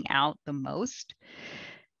speaking out the most.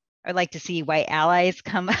 I'd like to see white allies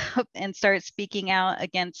come up and start speaking out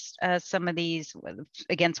against some of these,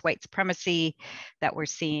 against white supremacy that we're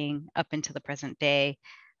seeing up into the present day.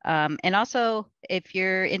 And also, if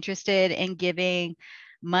you're interested in giving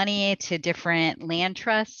money to different land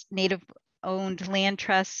trusts, Native-owned land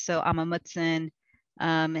trusts, so Amamutsun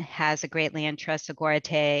has a great land trust,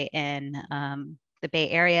 Agorate, in the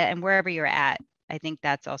Bay Area, and wherever you're at, I think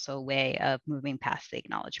that's also a way of moving past the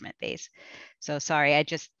acknowledgement phase. So sorry, I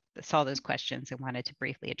just saw those questions and wanted to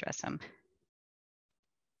briefly address them.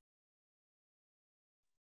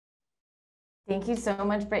 Thank you so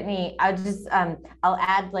much, Brittany. I'll just, I'll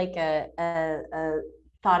add like a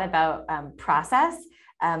thought about process.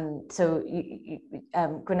 So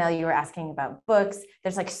Gwinnell, you were asking about books.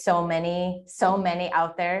 There's like so many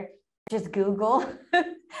out there. Just Google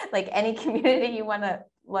like any community you want to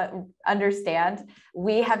understand.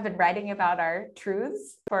 We have been writing about our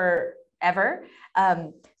truths forever.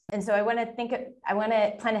 And so I want to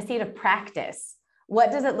plant a seed of practice.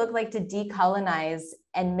 What does it look like to decolonize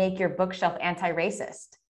and make your bookshelf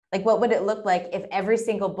anti-racist? Like, what would it look like if every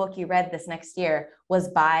single book you read this next year was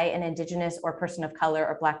by an Indigenous or person of color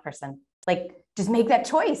or Black person? Like, just make that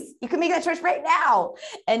choice. You can make that choice right now.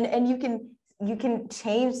 And you can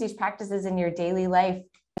change these practices in your daily life.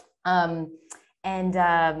 Brittany,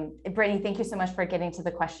 thank you so much for getting to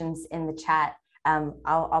the questions in the chat.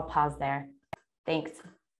 I'll pause there. Thanks.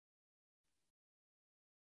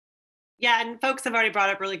 Yeah, and folks have already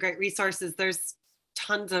brought up really great resources. There's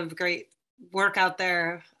tons of great work out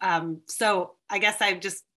there. So I guess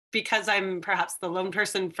because I'm perhaps the lone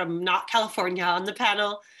person from not California on the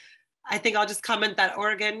panel, I think I'll just comment that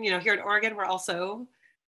Oregon, here in Oregon, we're also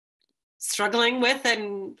struggling with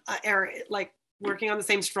and working on the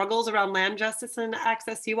same struggles around land justice and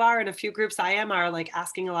access you are, and a few groups I am are like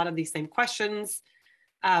asking a lot of these same questions.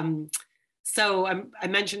 So I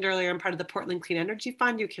mentioned earlier, I'm part of the Portland Clean Energy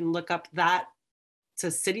Fund. You can look up that. It's a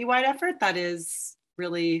citywide effort that is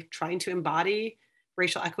really trying to embody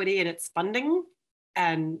racial equity in its funding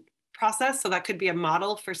and process. So that could be a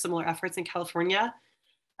model for similar efforts in California.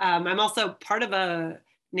 I'm also part of a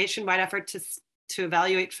nationwide effort to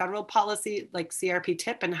evaluate federal policy like CRP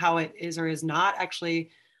TIP and how it is or is not actually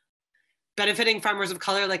benefiting farmers of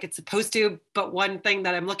color like it's supposed to. But one thing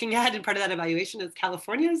that I'm looking at and part of that evaluation is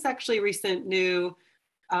California's actually recent new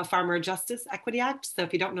Farmer Justice Equity Act. So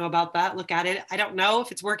if you don't know about that, look at it. I don't know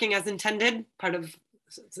if it's working as intended.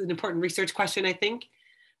 It's an important research question, I think.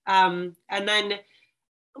 And then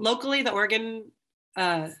locally, the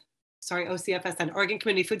OCFSN, Oregon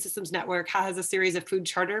Community Food Systems Network, has a series of food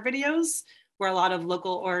charter videos where a lot of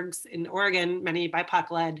local orgs in Oregon, many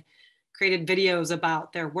BIPOC-led, created videos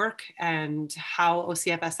about their work and how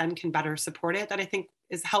OCFSN can better support it, that I think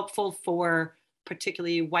is helpful for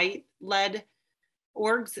particularly white-led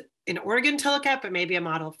orgs in Oregon to look at, but maybe a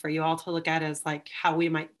model for you all to look at as like how we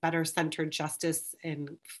might better center justice and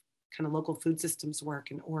kind of local food systems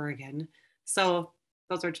work in Oregon. So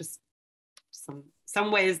those are just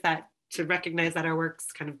some ways that to recognize that our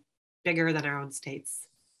work's kind of bigger than our own states.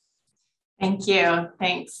 Thank you.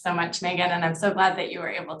 Thanks so much, Megan. And I'm so glad that you were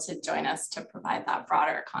able to join us to provide that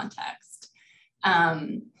broader context.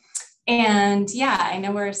 And yeah, I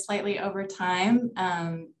know we're slightly over time,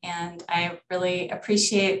 and I really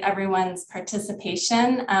appreciate everyone's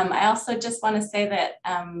participation. I also just want to say that,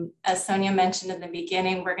 as Sonia mentioned in the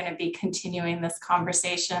beginning, we're going to be continuing this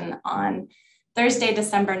conversation on Thursday,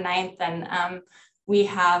 December 9th, and we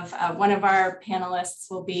have one of our panelists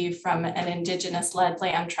will be from an Indigenous-led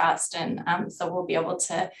land trust, and so we'll be able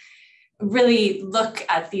to really look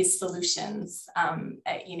at these solutions, in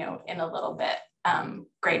a little bit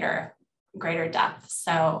greater depth.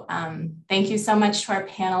 So thank you so much to our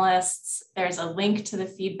panelists. There's a link to the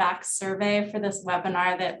feedback survey for this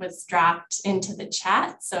webinar that was dropped into the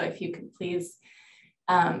chat. So if you could please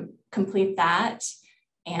complete that.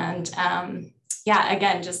 And yeah,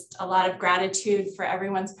 again, just a lot of gratitude for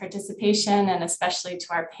everyone's participation, and especially to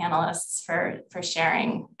our panelists for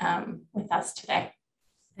sharing with us today.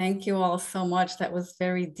 Thank you all so much. That was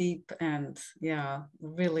very deep and yeah,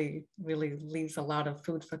 really, really leaves a lot of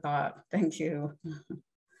food for thought. Thank you.